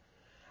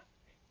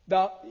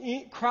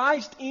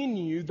 Christ in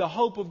you, the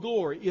hope of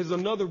glory, is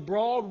another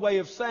broad way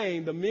of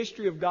saying the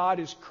mystery of God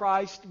is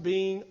Christ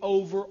being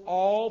over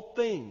all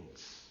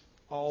things.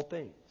 All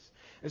things.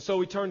 And so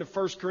we turn to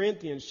 1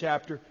 Corinthians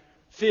chapter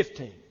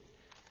 15.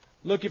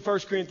 Look at 1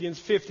 Corinthians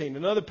 15,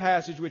 another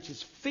passage which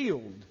is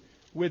filled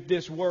with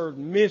this word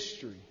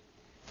mystery.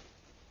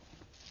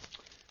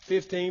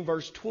 15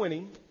 verse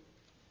 20.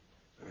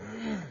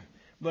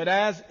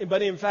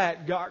 But in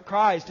fact,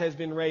 Christ has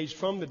been raised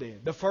from the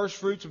dead, the first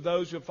fruits of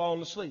those who have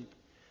fallen asleep.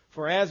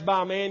 For as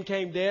by man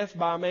came death,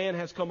 by man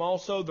has come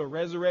also the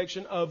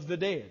resurrection of the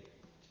dead.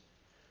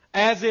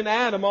 As in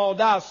Adam all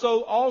die,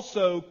 so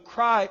also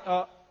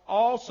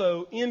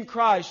in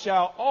Christ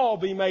shall all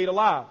be made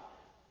alive.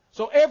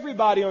 So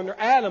everybody under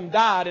Adam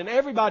died, and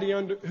everybody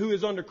who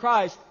is under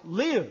Christ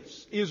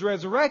lives, is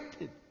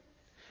resurrected.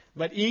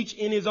 But each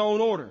in his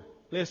own order.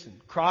 Listen,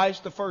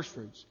 Christ the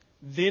firstfruits.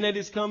 Then at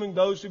His coming,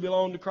 those who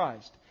belong to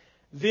Christ.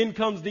 Then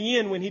comes the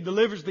end when He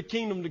delivers the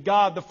kingdom to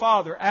God the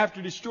Father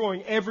after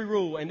destroying every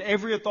rule and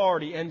every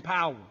authority and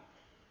power.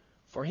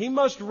 For He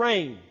must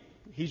reign.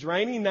 He's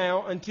reigning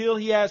now until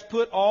He has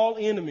put all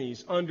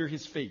enemies under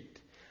His feet.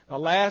 The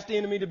last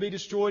enemy to be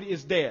destroyed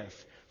is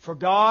death. For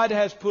God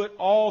has put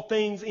all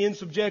things in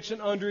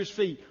subjection under His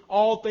feet.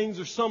 All things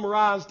are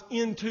summarized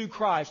into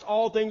Christ.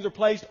 All things are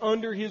placed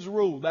under His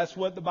rule. That's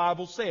what the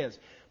Bible says.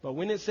 But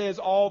when it says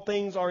all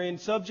things are in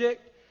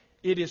subject,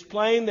 it is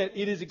plain that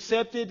it is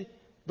accepted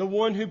the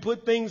one who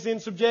put things in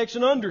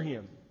subjection under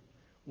Him.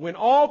 When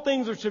all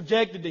things are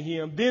subjected to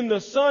Him, then the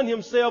Son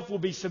Himself will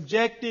be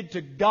subjected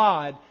to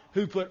God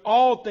who put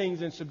all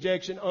things in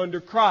subjection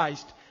under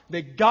Christ,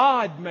 that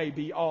God may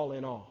be all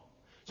in all.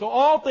 So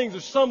all things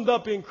are summed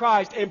up in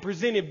Christ and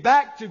presented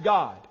back to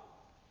God.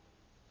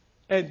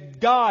 And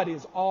God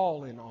is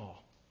all in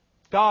all.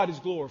 God is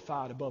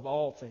glorified above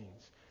all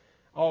things,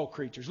 all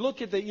creatures.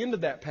 Look at the end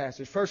of that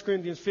passage, 1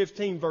 Corinthians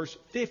 15, verse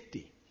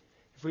 50.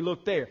 If we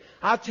look there,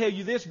 I tell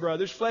you this,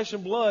 brothers, flesh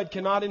and blood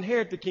cannot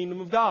inherit the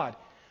kingdom of God,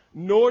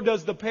 nor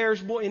does the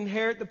perishable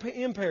inherit the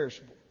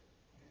imperishable.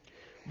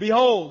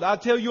 Behold, I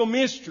tell you a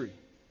mystery.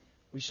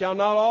 We shall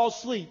not all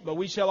sleep, but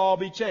we shall all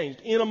be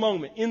changed in a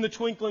moment, in the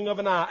twinkling of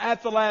an eye,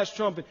 at the last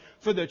trumpet.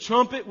 For the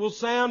trumpet will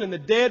sound, and the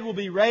dead will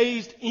be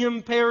raised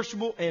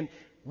imperishable, and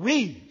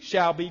we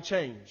shall be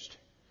changed.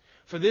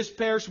 For this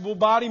perishable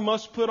body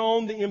must put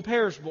on the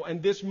imperishable,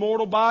 and this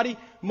mortal body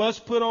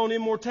must put on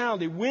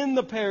immortality. When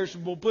the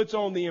perishable puts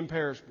on the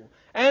imperishable,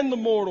 and the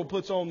mortal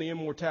puts on the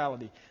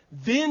immortality,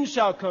 then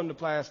shall come to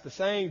pass the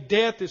saying,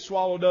 death is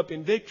swallowed up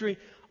in victory.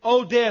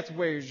 O death,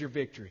 where is your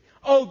victory?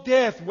 O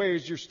death, where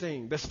is your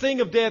sting? The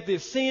sting of death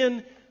is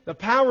sin. The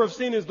power of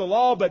sin is the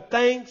law. But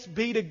thanks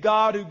be to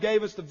God who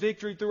gave us the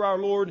victory through our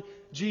Lord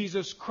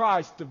Jesus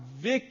Christ. The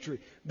victory,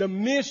 the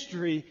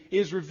mystery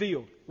is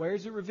revealed. Where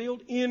is it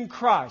revealed? In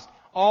Christ.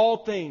 All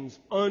things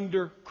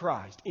under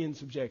Christ, in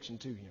subjection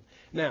to Him.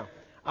 Now,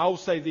 I will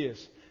say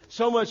this.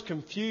 So much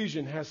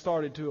confusion has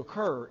started to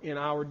occur in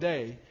our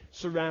day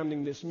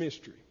surrounding this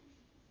mystery.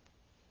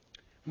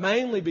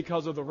 Mainly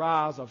because of the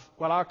rise of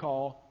what I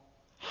call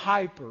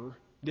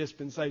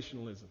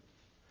hyper-dispensationalism.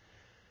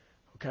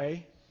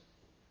 Okay?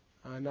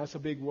 And that's a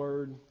big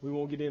word. We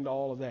won't get into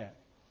all of that.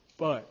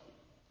 But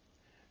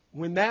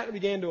when that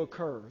began to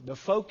occur, the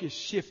focus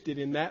shifted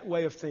in that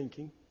way of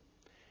thinking,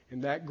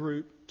 in that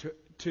group,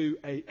 to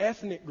an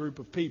ethnic group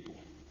of people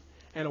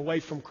and away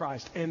from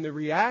Christ. And the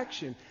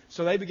reaction,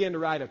 so they began to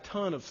write a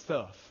ton of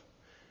stuff.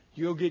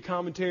 You'll get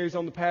commentaries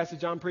on the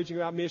passage I'm preaching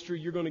about mystery.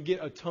 You're going to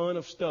get a ton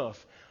of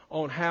stuff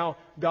on how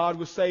God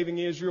was saving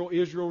Israel.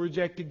 Israel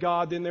rejected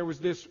God. Then there was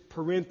this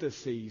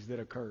parentheses that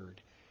occurred.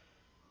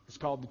 It's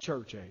called the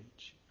church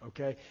age.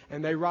 Okay?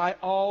 And they write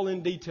all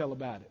in detail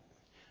about it.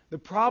 The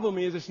problem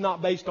is it's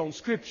not based on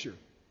Scripture.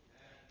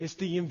 It's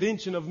the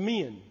invention of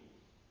men.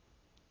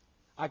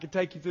 I could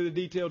take you through the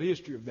detailed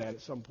history of that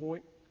at some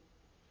point.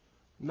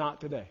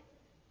 Not today.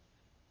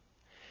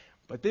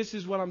 But this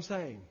is what I'm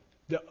saying.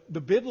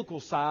 The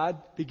biblical side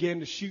began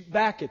to shoot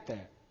back at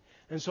that.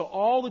 And so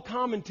all the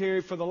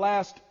commentary for the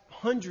last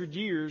 100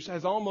 years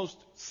has almost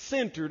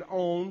centered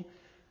on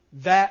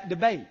that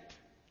debate.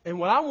 And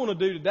what I want to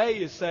do today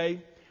is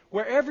say,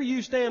 wherever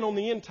you stand on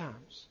the end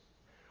times,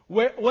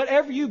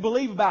 whatever you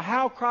believe about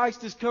how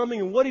Christ is coming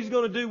and what He's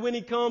going to do when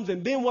He comes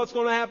and then what's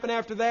going to happen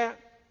after that,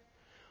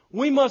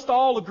 we must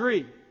all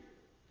agree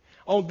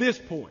on this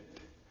point,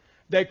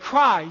 that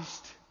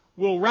Christ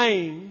will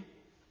reign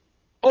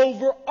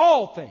over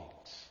all things.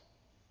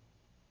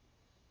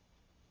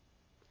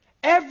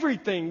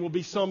 Everything will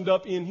be summed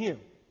up in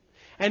Him.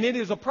 And it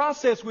is a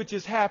process which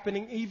is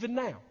happening even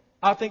now.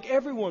 I think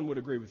everyone would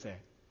agree with that.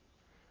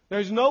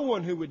 There's no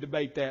one who would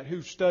debate that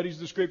who studies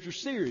the Scripture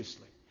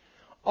seriously.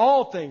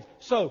 All things.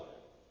 So,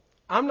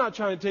 I'm not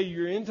trying to tell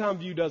you your end time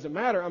view doesn't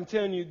matter. I'm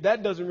telling you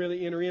that doesn't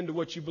really enter into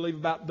what you believe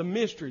about the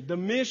mystery. The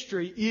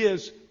mystery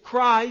is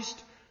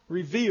Christ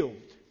revealed.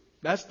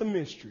 That's the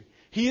mystery.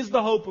 He is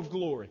the hope of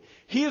glory.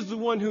 He is the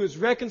one who is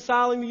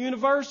reconciling the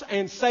universe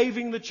and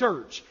saving the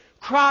church.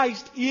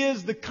 Christ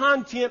is the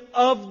content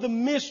of the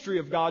mystery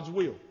of God's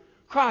will.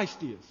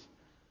 Christ is.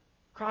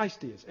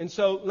 Christ is. And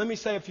so let me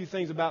say a few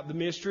things about the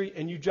mystery,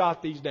 and you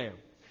jot these down.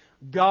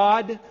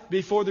 God,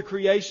 before the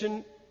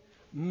creation,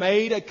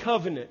 made a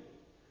covenant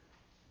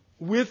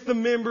with the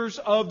members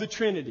of the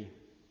Trinity.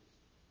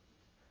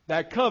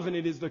 That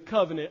covenant is the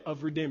covenant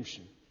of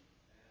redemption.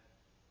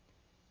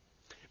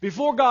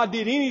 Before God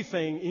did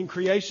anything in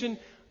creation,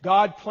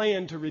 God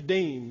planned to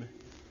redeem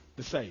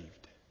the saved.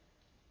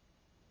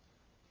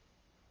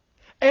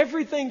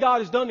 Everything God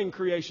has done in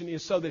creation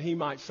is so that He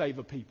might save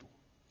a people.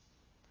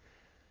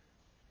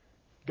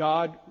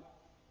 God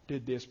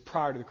did this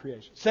prior to the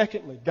creation.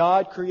 Secondly,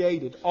 God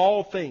created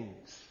all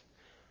things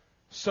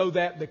so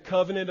that the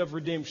covenant of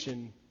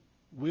redemption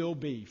will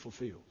be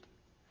fulfilled.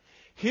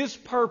 His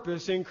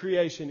purpose in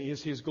creation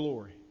is His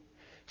glory.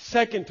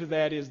 Second to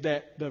that is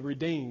that the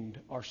redeemed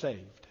are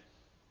saved.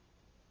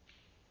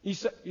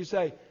 You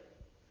say,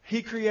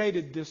 He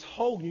created this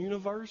whole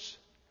universe,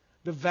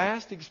 the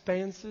vast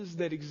expanses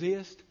that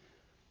exist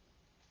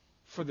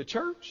for the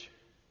church?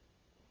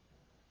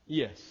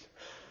 Yes.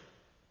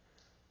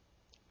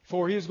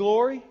 For His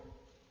glory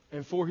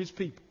and for His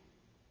people.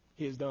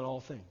 He has done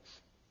all things.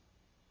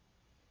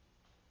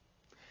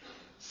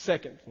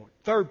 Second point.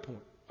 Third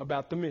point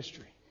about the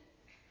mystery.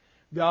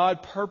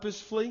 God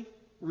purposefully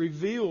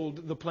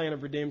revealed the plan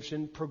of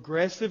redemption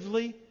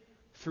progressively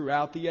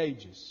throughout the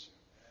ages.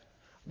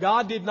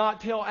 God did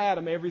not tell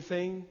Adam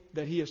everything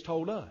that He has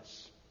told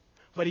us,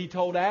 but He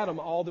told Adam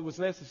all that was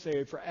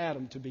necessary for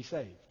Adam to be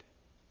saved.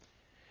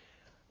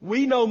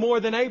 We know more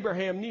than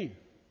Abraham knew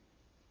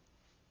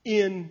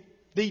in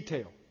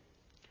detail,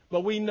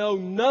 but we know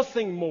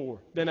nothing more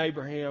than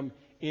Abraham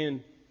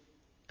in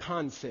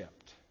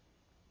concept.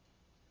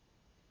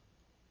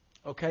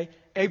 Okay?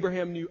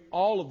 Abraham knew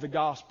all of the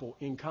gospel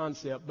in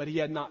concept, but he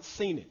had not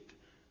seen it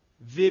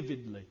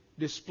vividly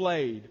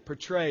displayed,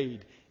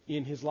 portrayed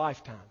in his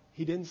lifetime.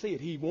 He didn't see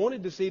it. He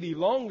wanted to see it. He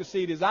longed to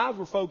see it. His eyes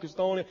were focused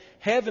on it,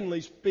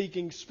 heavenly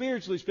speaking,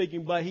 spiritually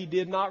speaking, but he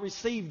did not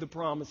receive the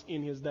promise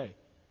in his day.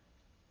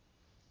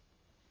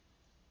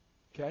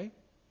 Okay?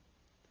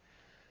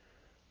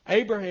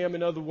 Abraham,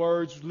 in other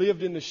words,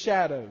 lived in the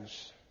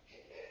shadows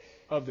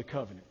of the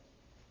covenant.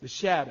 The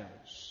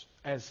shadows,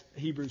 as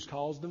Hebrews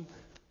calls them.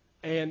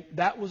 And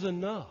that was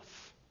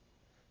enough.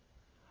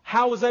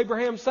 How was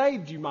Abraham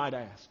saved, you might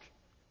ask?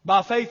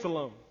 By faith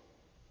alone.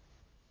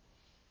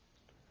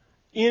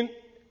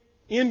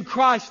 In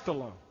Christ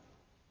alone.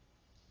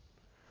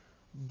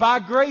 By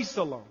grace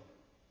alone.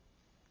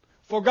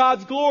 For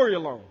God's glory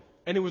alone.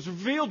 And it was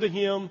revealed to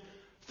him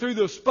through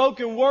the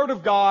spoken word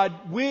of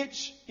God,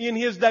 which in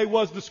his day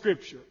was the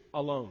Scripture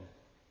alone.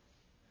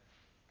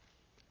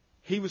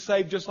 He was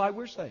saved just like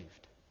we're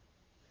saved.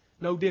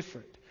 No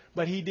different.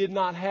 But he did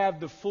not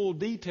have the full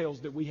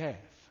details that we have.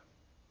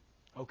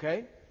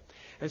 Okay?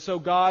 And so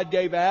God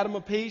gave Adam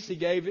a piece. He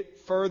gave it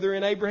further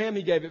in Abraham.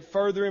 He gave it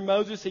further in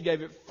Moses. He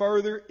gave it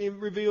further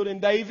revealed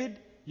in David.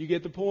 You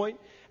get the point?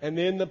 And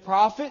then the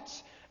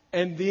prophets.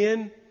 And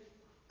then,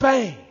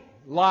 bang!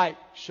 Light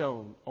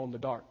shone on the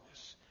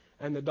darkness.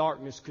 And the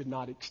darkness could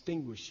not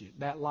extinguish it.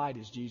 That light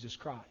is Jesus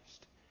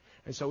Christ.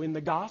 And so in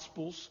the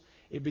Gospels,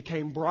 it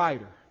became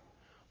brighter.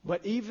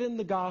 But even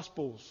the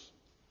Gospels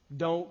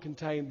don't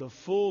contain the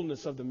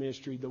fullness of the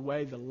mystery the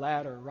way the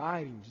latter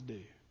writings do.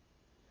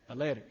 The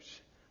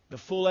letters. The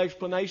full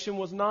explanation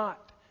was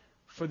not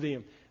for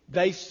them.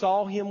 They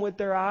saw Him with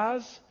their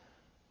eyes.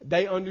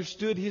 They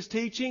understood His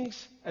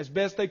teachings as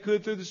best they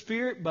could through the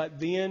Spirit. But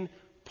then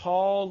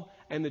Paul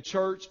and the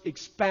church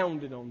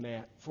expounded on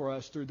that for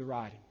us through the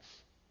writings.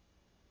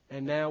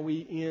 And now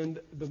we end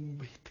the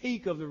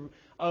peak of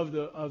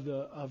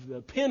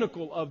the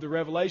pinnacle of the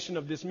revelation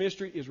of this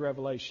mystery is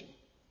Revelation.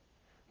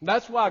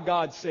 That's why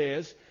God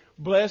says,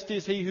 blessed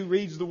is he who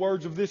reads the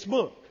words of this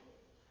book.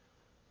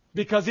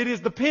 Because it is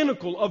the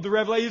pinnacle of the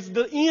revelation, it is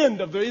the end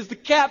of it is the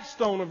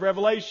capstone of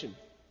Revelation.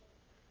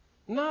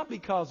 Not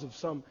because of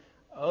some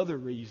other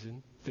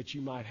reason that you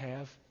might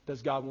have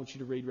does God want you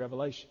to read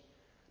Revelation.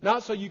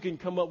 Not so you can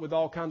come up with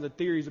all kinds of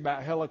theories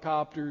about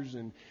helicopters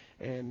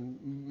and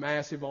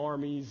massive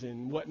armies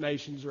and what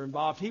nations are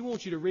involved. He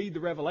wants you to read the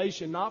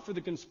Revelation not for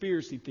the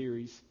conspiracy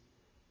theories,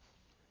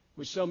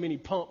 which so many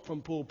pump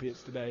from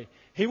pulpits today.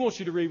 He wants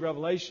you to read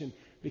Revelation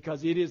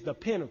because it is the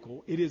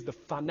pinnacle, it is the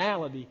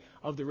finality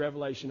of the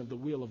revelation of the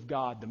will of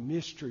God, the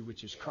mystery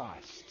which is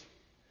Christ.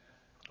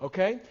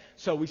 Okay?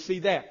 So we see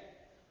that.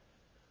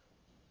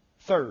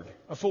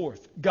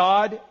 Fourth,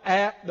 God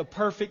at the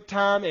perfect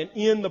time and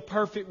in the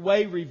perfect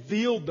way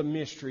revealed the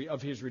mystery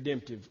of His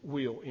redemptive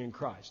will in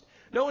Christ.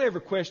 Don't ever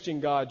question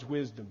God's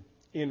wisdom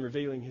in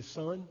revealing His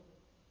Son.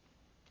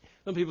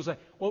 Some people say,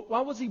 well,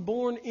 why was He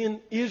born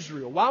in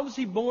Israel? Why was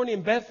He born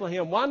in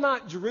Bethlehem? Why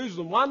not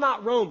Jerusalem? Why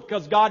not Rome?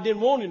 Because God didn't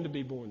want Him to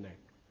be born there.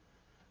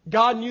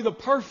 God knew the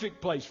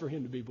perfect place for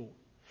him to be born.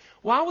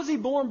 Why was he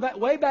born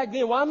way back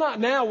then? Why not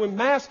now when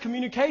mass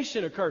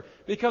communication occurred?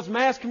 Because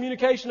mass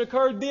communication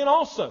occurred then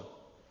also.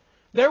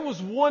 There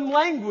was one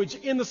language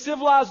in the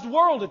civilized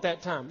world at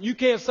that time. You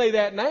can't say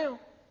that now.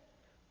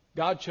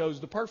 God chose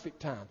the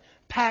perfect time.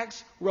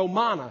 Pax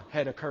Romana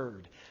had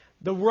occurred.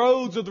 The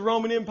roads of the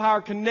Roman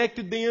Empire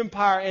connected the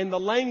empire, and the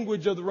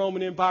language of the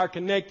Roman Empire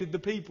connected the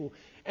people.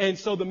 And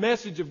so the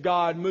message of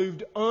God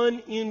moved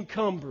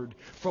unencumbered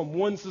from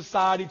one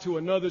society to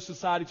another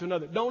society to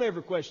another. Don't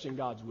ever question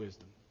God's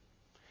wisdom.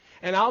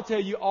 And I'll tell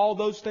you, all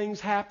those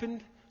things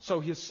happened so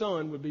His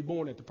Son would be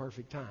born at the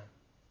perfect time.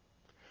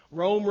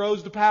 Rome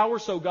rose to power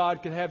so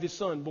God could have His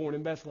Son born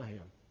in Bethlehem.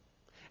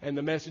 And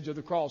the message of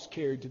the cross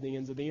carried to the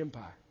ends of the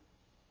empire.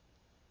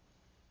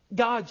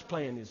 God's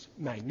plan is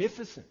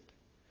magnificent.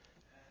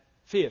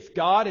 Fifth,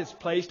 God has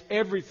placed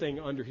everything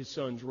under His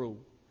Son's rule.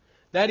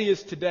 That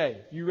is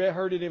today. You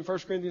heard it in 1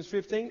 Corinthians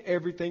 15.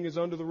 Everything is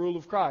under the rule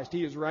of Christ.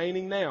 He is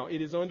reigning now.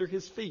 It is under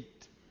His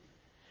feet.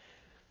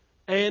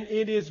 And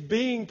it is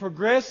being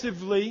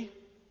progressively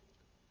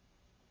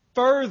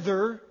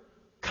further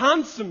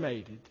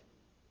consummated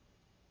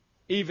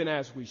even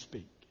as we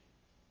speak.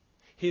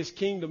 His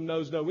kingdom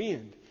knows no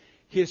end.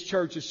 His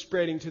church is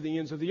spreading to the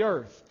ends of the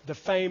earth. The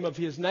fame of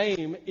His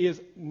name is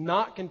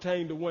not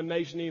contained to one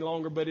nation any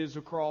longer, but is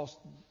across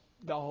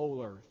the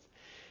whole earth.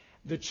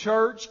 The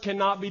church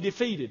cannot be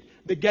defeated.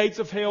 The gates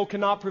of hell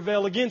cannot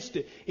prevail against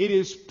it. It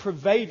is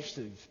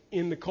pervasive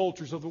in the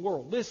cultures of the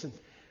world. Listen,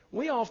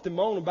 we often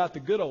moan about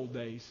the good old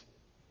days.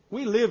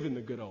 We live in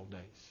the good old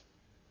days.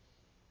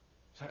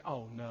 Say,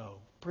 oh no,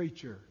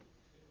 preacher,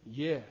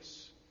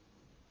 yes.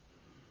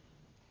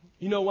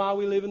 You know why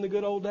we live in the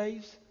good old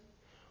days?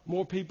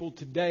 More people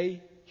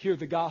today hear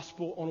the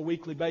gospel on a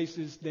weekly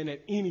basis than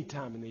at any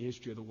time in the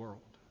history of the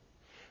world.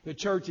 The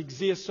church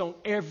exists on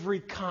every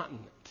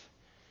continent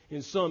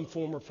in some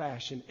form or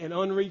fashion. And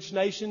unreached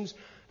nations,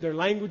 their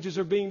languages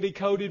are being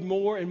decoded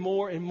more and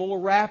more and more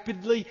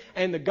rapidly,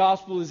 and the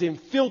gospel is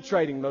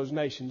infiltrating those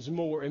nations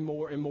more and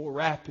more and more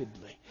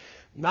rapidly.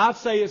 And I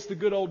say it's the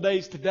good old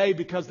days today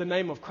because the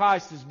name of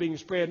Christ is being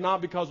spread,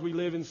 not because we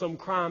live in some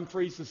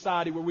crime-free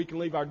society where we can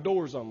leave our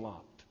doors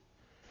unlocked.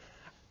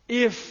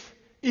 If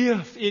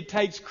it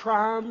takes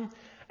crime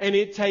and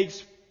it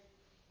takes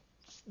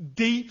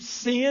deep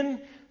sin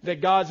that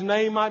God's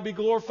name might be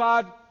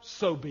glorified,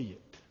 so be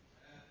it.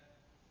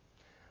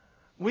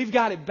 We've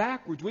got it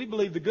backwards. We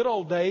believe the good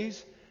old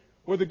days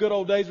were the good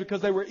old days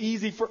because they were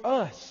easy for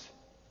us.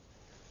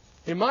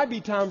 It might be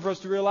time for us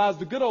to realize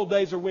the good old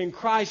days are when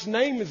Christ's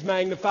name is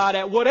magnified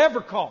at whatever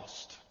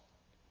cost.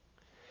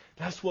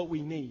 That's what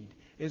we need,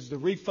 is to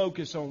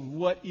refocus on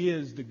what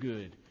is the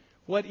good,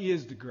 what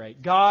is the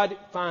great. God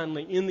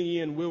finally, in the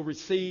end, will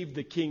receive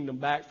the kingdom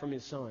back from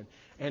His Son,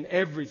 and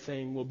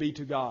everything will be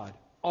to God,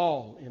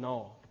 all in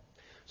all.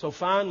 So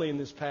finally in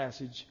this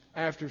passage,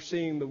 after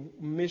seeing the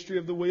mystery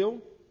of the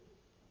will,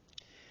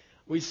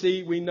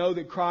 we know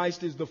that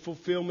Christ is the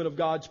fulfillment of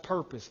God's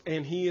purpose,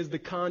 and He is the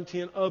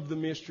content of the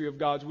mystery of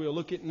God's will.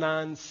 Look at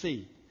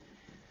 9c.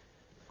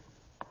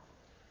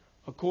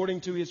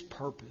 According to His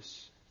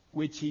purpose,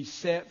 which He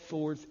set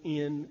forth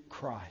in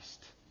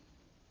Christ.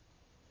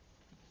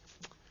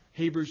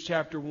 Hebrews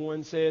chapter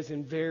 1 says,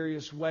 in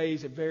various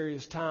ways, at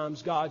various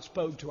times, God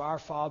spoke to our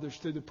fathers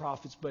through the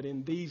prophets, but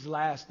in these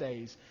last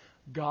days,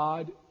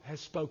 God has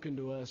spoken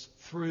to us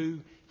through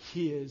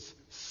His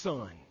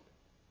Son.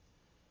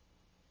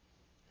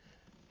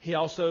 He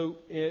also,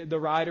 the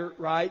writer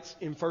writes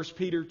in 1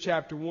 Peter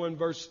chapter 1,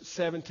 verse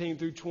 17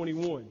 through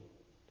 21.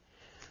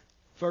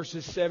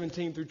 Verses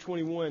 17 through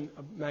 21,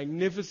 a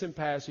magnificent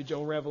passage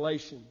on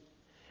Revelation.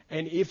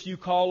 And if you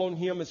call on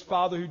Him as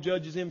Father who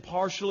judges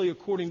impartially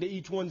according to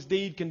each one's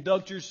deed,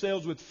 conduct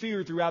yourselves with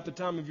fear throughout the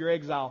time of your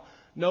exile,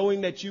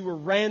 knowing that you were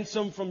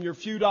ransomed from your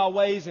futile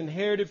ways,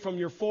 inherited from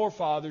your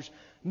forefathers,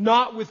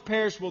 not with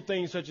perishable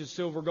things such as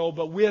silver or gold,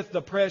 but with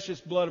the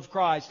precious blood of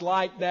Christ,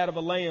 like that of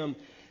a lamb,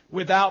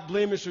 without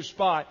blemish or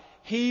spot.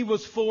 He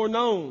was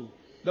foreknown.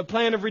 The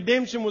plan of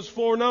redemption was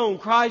foreknown.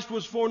 Christ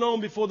was foreknown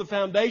before the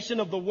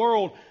foundation of the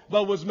world,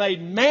 but was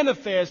made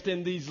manifest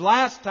in these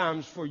last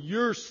times for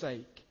your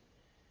sake,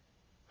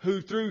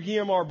 who through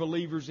Him are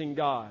believers in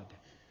God.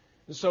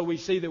 And so we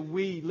see that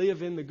we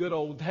live in the good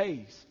old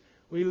days.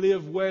 We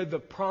live where the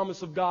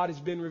promise of God has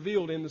been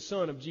revealed in the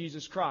Son of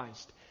Jesus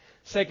Christ.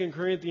 2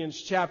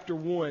 Corinthians chapter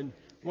 1,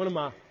 one of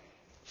my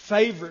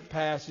favorite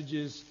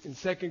passages in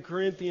 2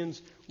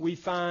 Corinthians, we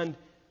find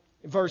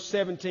verse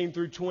 17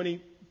 through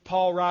 20,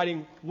 Paul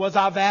writing, was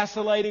I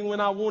vacillating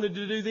when I wanted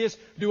to do this?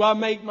 Do I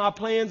make my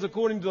plans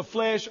according to the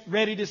flesh,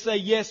 ready to say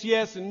yes,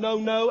 yes, and no,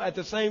 no at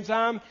the same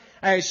time?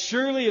 As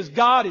surely as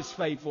God is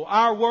faithful,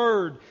 our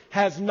word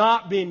has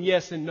not been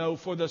yes and no.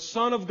 For the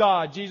Son of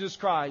God, Jesus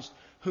Christ,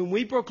 whom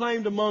we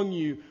proclaimed among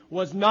you,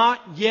 was not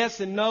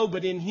yes and no,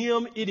 but in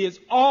Him it is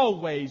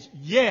always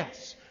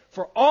yes.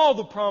 For all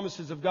the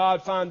promises of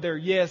God find their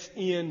yes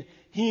in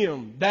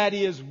Him. That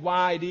is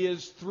why it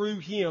is through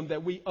Him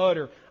that we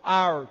utter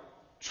our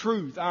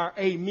truth, our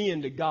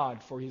amen to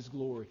God for His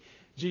glory.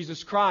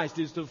 Jesus Christ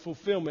is the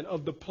fulfillment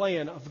of the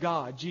plan of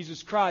God.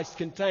 Jesus Christ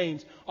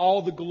contains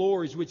all the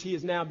glories which He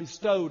has now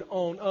bestowed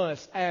on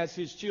us as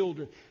His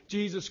children.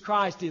 Jesus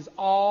Christ is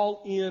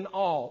all in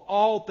all.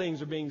 All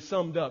things are being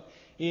summed up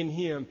in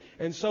Him.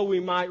 And so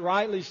we might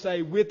rightly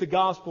say with the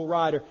gospel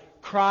writer,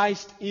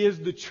 Christ is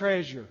the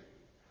treasure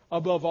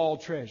above all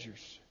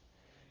treasures.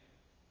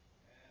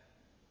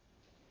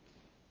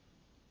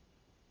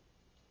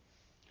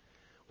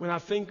 When I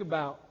think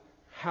about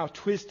how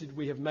twisted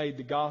we have made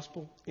the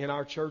gospel in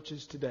our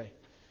churches today,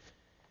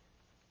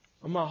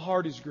 my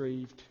heart is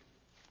grieved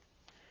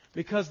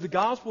because the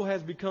gospel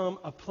has become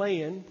a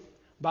plan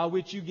by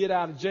which you get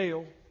out of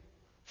jail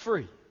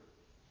free.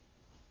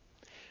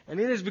 And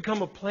it has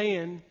become a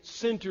plan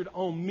centered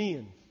on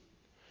men.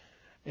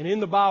 And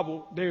in the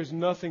Bible, there's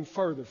nothing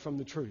further from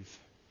the truth.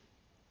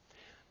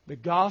 The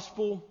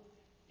gospel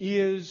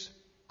is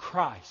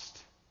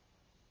Christ.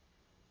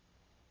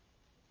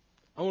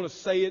 I want to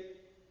say it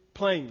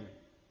plainly.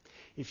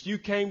 If you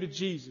came to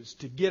Jesus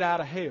to get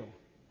out of hell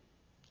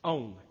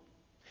only,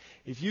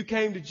 if you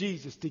came to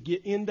Jesus to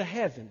get into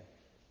heaven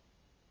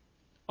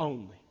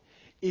only,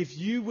 if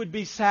you would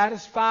be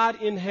satisfied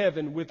in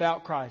heaven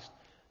without Christ,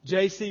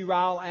 J.C.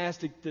 Ryle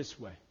asked it this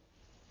way.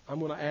 I'm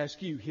going to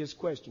ask you his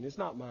question. It's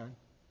not mine.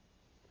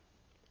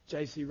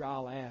 J.C.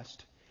 Ryle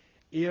asked,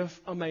 if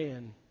a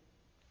man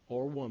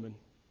or woman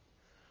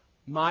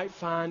might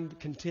find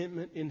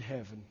contentment in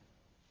heaven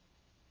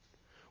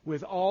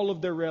with all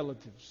of their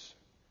relatives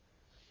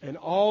and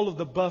all of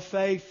the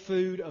buffet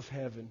food of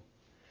heaven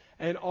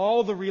and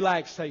all the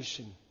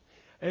relaxation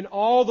and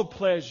all the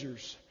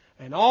pleasures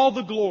and all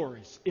the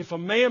glories, if a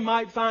man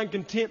might find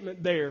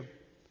contentment there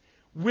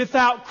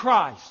without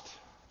Christ,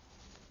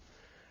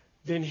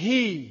 then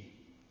he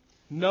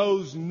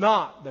knows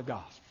not the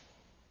gospel.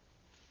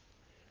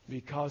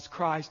 Because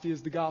Christ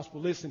is the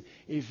gospel. Listen,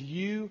 if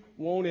you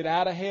want it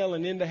out of hell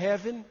and into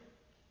heaven,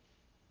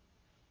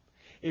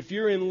 if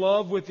you're in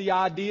love with the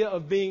idea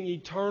of being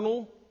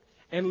eternal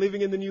and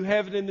living in the new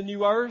heaven and the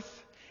new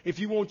earth, if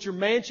you want your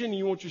mansion and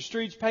you want your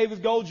streets paved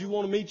with gold, you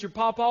want to meet your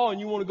papa and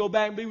you want to go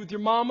back and be with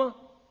your mama,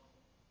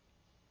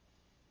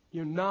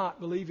 you're not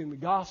believing the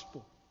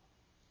gospel.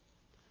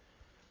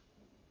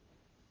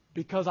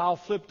 Because I'll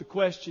flip the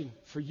question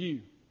for you.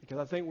 Because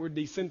I think we're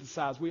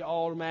desynthesized. We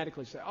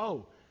automatically say,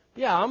 oh,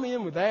 yeah, I'm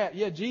in with that.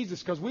 Yeah,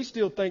 Jesus, because we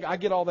still think I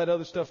get all that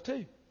other stuff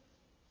too.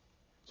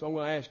 So I'm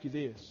going to ask you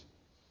this.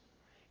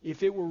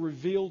 If it were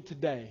revealed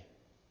today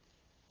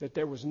that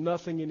there was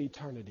nothing in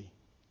eternity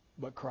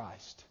but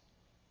Christ,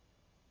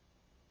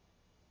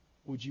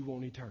 would you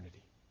want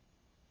eternity?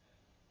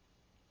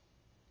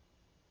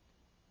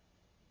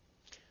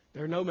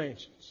 There are no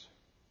mansions.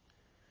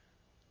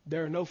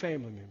 There are no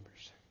family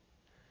members.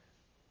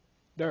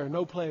 There are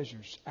no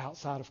pleasures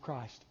outside of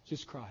Christ.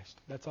 Just Christ.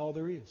 That's all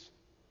there is.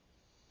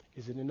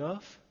 Is it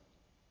enough?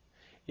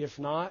 If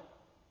not,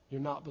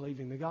 you're not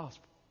believing the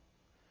gospel.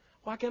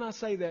 Why can I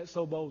say that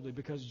so boldly?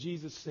 Because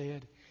Jesus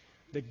said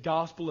the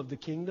gospel of the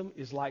kingdom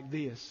is like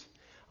this.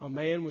 A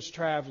man was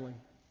traveling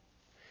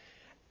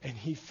and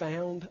he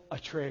found a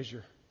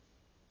treasure.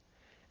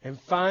 And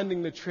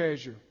finding the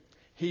treasure,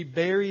 he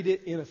buried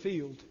it in a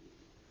field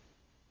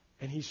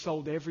and he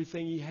sold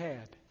everything he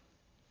had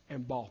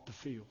and bought the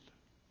field.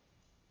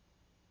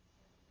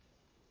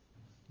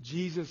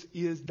 Jesus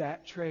is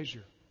that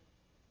treasure.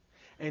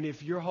 And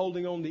if you're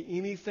holding on to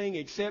anything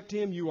except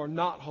Him, you are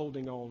not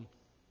holding on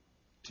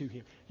to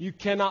Him. You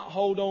cannot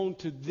hold on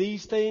to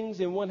these things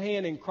in one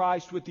hand and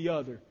Christ with the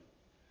other.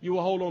 You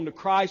will hold on to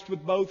Christ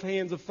with both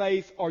hands of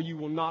faith, or you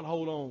will not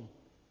hold on.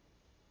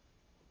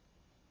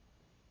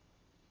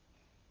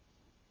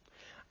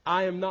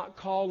 I am not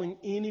calling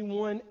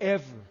anyone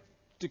ever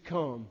to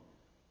come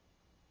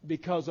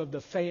because of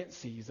the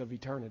fancies of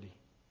eternity.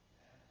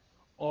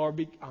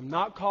 I'm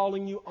not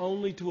calling you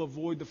only to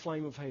avoid the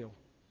flame of hell.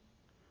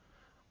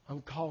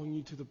 I'm calling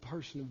you to the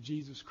person of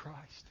Jesus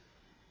Christ,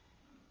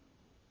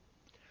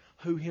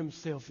 who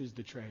Himself is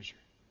the treasure.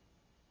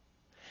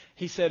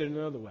 He said it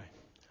another way.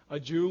 A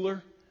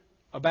jeweler,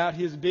 about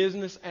his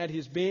business at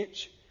his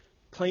bench,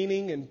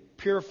 cleaning and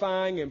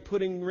purifying and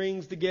putting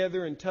rings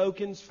together and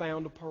tokens,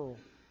 found a pearl.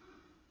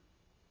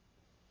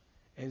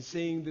 And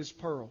seeing this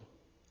pearl,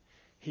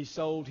 he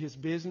sold his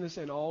business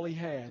and all he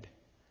had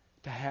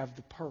to have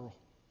the pearl.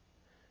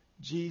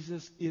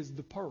 Jesus is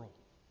the pearl.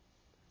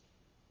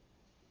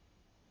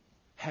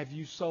 Have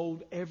you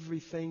sold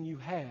everything you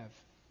have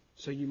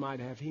so you might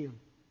have Him?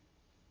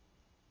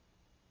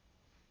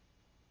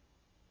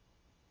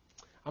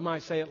 I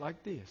might say it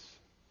like this.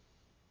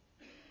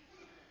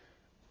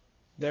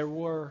 There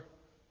were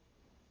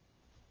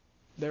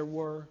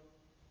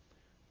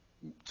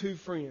two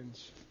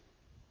friends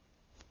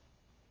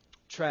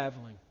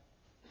traveling.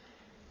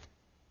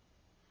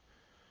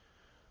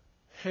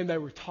 And they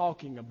were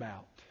talking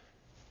about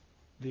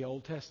the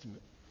Old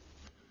Testament.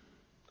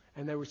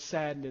 And they were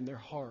saddened in their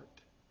heart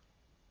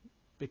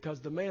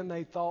because the man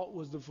they thought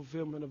was the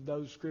fulfillment of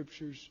those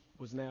scriptures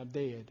was now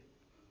dead.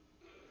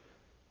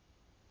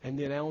 And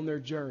then on their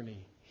journey,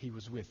 he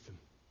was with them.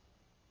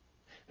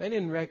 They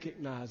didn't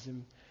recognize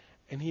him.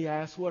 And he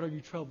asked, what are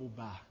you troubled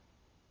by?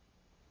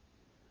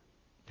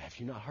 Have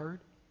you not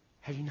heard?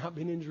 Have you not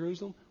been in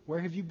Jerusalem? Where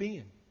have you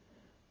been?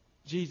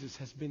 Jesus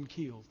has been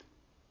killed.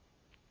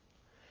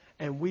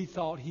 And we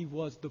thought he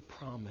was the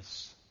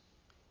promise.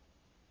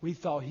 We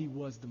thought he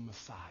was the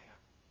Messiah.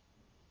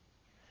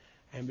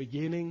 And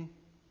beginning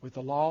with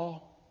the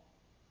law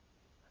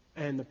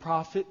and the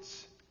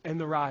prophets and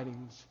the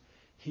writings,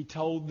 he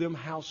told them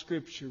how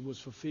Scripture was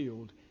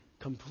fulfilled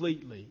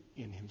completely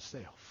in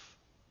himself.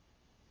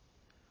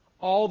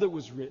 All that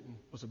was written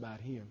was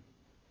about him.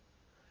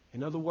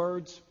 In other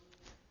words,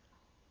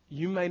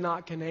 you may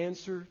not can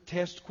answer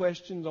test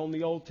questions on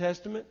the Old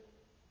Testament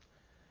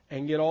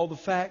and get all the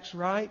facts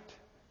right,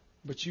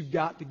 but you've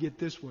got to get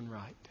this one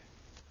right.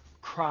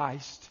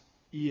 Christ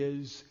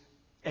is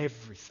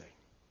everything.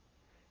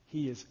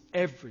 He is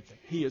everything.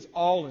 He is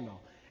all in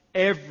all.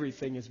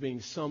 Everything is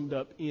being summed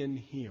up in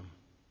him.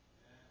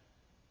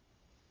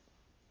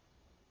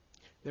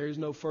 There is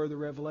no further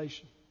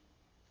revelation.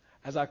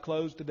 As I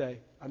close today,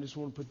 I just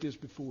want to put this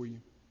before you.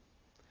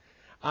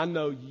 I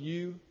know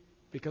you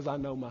because I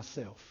know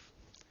myself.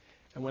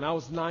 And when I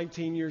was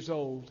 19 years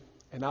old,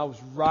 and I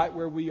was right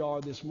where we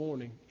are this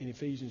morning in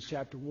Ephesians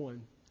chapter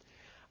 1,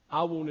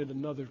 I wanted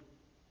another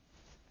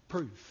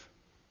proof.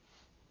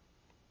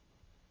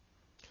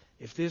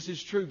 If this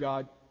is true,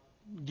 God,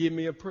 give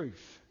me a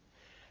proof.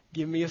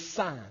 Give me a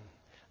sign.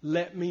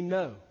 Let me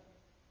know.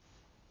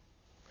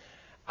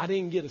 I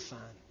didn't get a sign.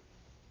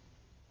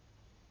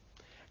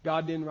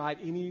 God didn't write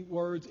any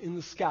words in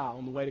the sky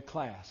on the way to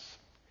class.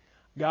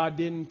 God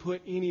didn't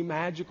put any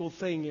magical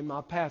thing in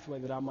my pathway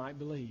that I might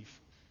believe.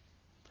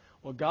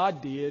 What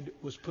God did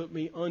was put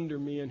me under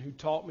men who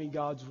taught me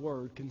God's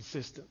Word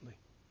consistently.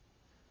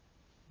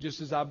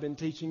 Just as I've been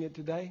teaching it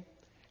today,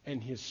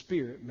 and His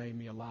Spirit made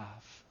me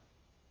alive.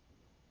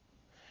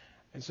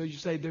 And so you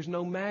say, there's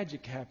no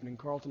magic happening,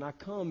 Carlton. I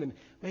come and,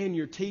 man,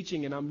 you're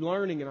teaching and I'm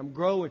learning and I'm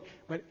growing.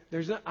 But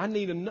I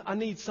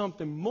need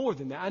something more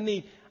than that.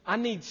 I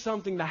need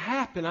something to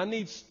happen. I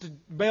need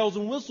bells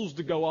and whistles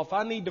to go off.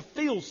 I need to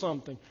feel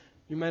something.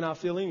 You may not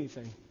feel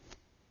anything.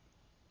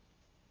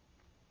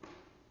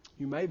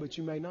 You may, but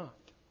you may not.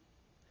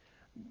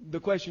 The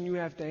question you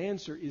have to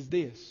answer is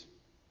this.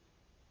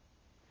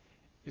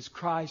 Is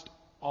Christ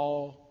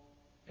all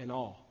in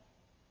all?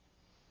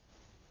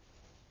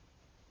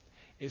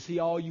 Is He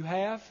all you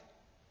have?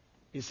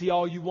 Is He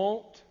all you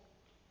want?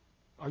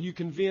 Are you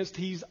convinced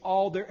He's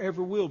all there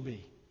ever will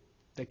be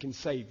that can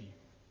save you?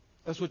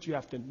 That's what you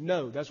have to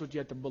know. That's what you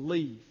have to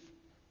believe.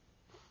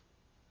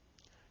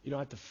 You don't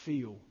have to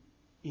feel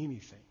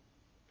anything.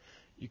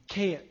 You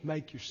can't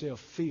make yourself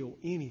feel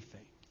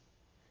anything.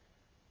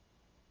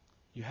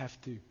 You have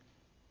to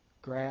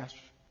grasp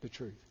the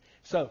truth.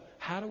 So,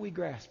 how do we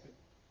grasp it?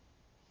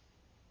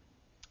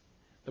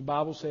 The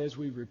Bible says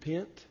we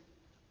repent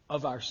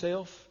of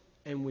ourselves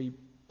and we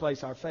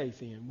place our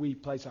faith in. We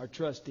place our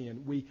trust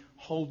in. We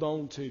hold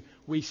on to.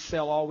 We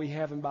sell all we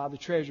have and buy the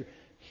treasure.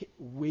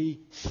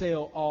 We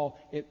sell all.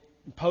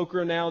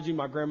 Poker analogy,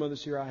 my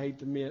grandmother's here. I hate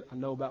to admit, I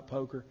know about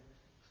poker.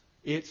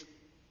 It's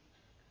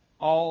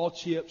all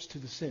chips to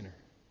the center.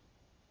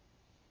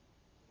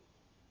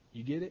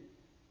 You get it?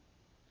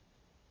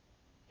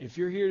 If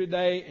you're here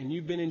today and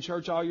you've been in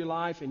church all your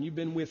life and you've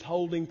been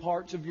withholding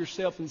parts of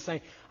yourself and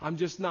saying, I'm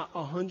just not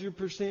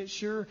 100%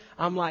 sure,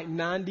 I'm like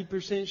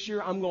 90%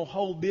 sure, I'm going to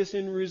hold this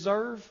in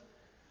reserve.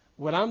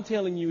 What I'm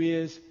telling you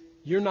is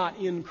you're not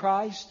in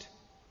Christ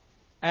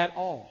at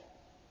all.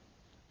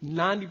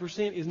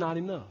 90% is not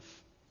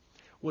enough.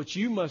 What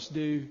you must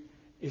do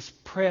is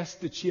press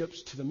the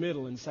chips to the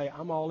middle and say,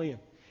 I'm all in.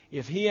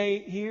 If He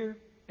ain't here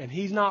and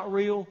He's not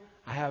real,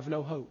 I have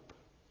no hope.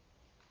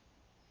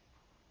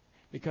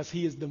 Because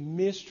He is the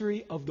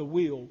mystery of the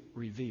will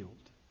revealed.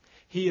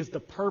 He is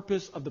the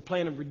purpose of the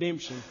plan of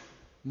redemption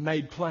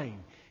made plain.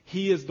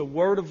 He is the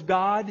Word of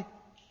God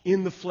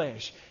in the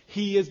flesh.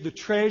 He is the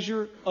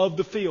treasure of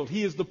the field.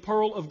 He is the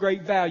pearl of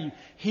great value.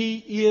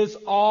 He is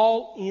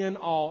all in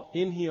all.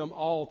 In Him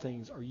all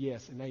things are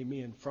yes and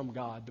amen from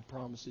God. The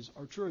promises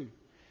are true.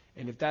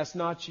 And if that's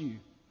not you,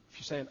 if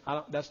you're saying,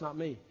 that's not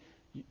me,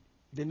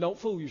 then don't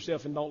fool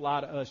yourself and don't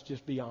lie to us.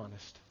 Just be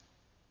honest.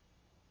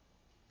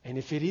 And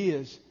if it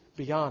is,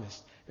 be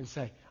honest and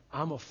say,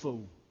 I'm a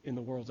fool in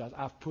the world's eyes.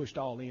 I've pushed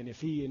all in. If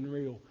He isn't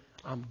real,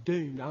 I'm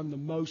doomed. I'm the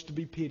most to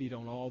be pitied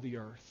on all the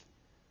earth.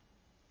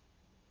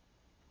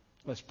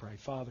 Let's pray.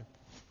 Father.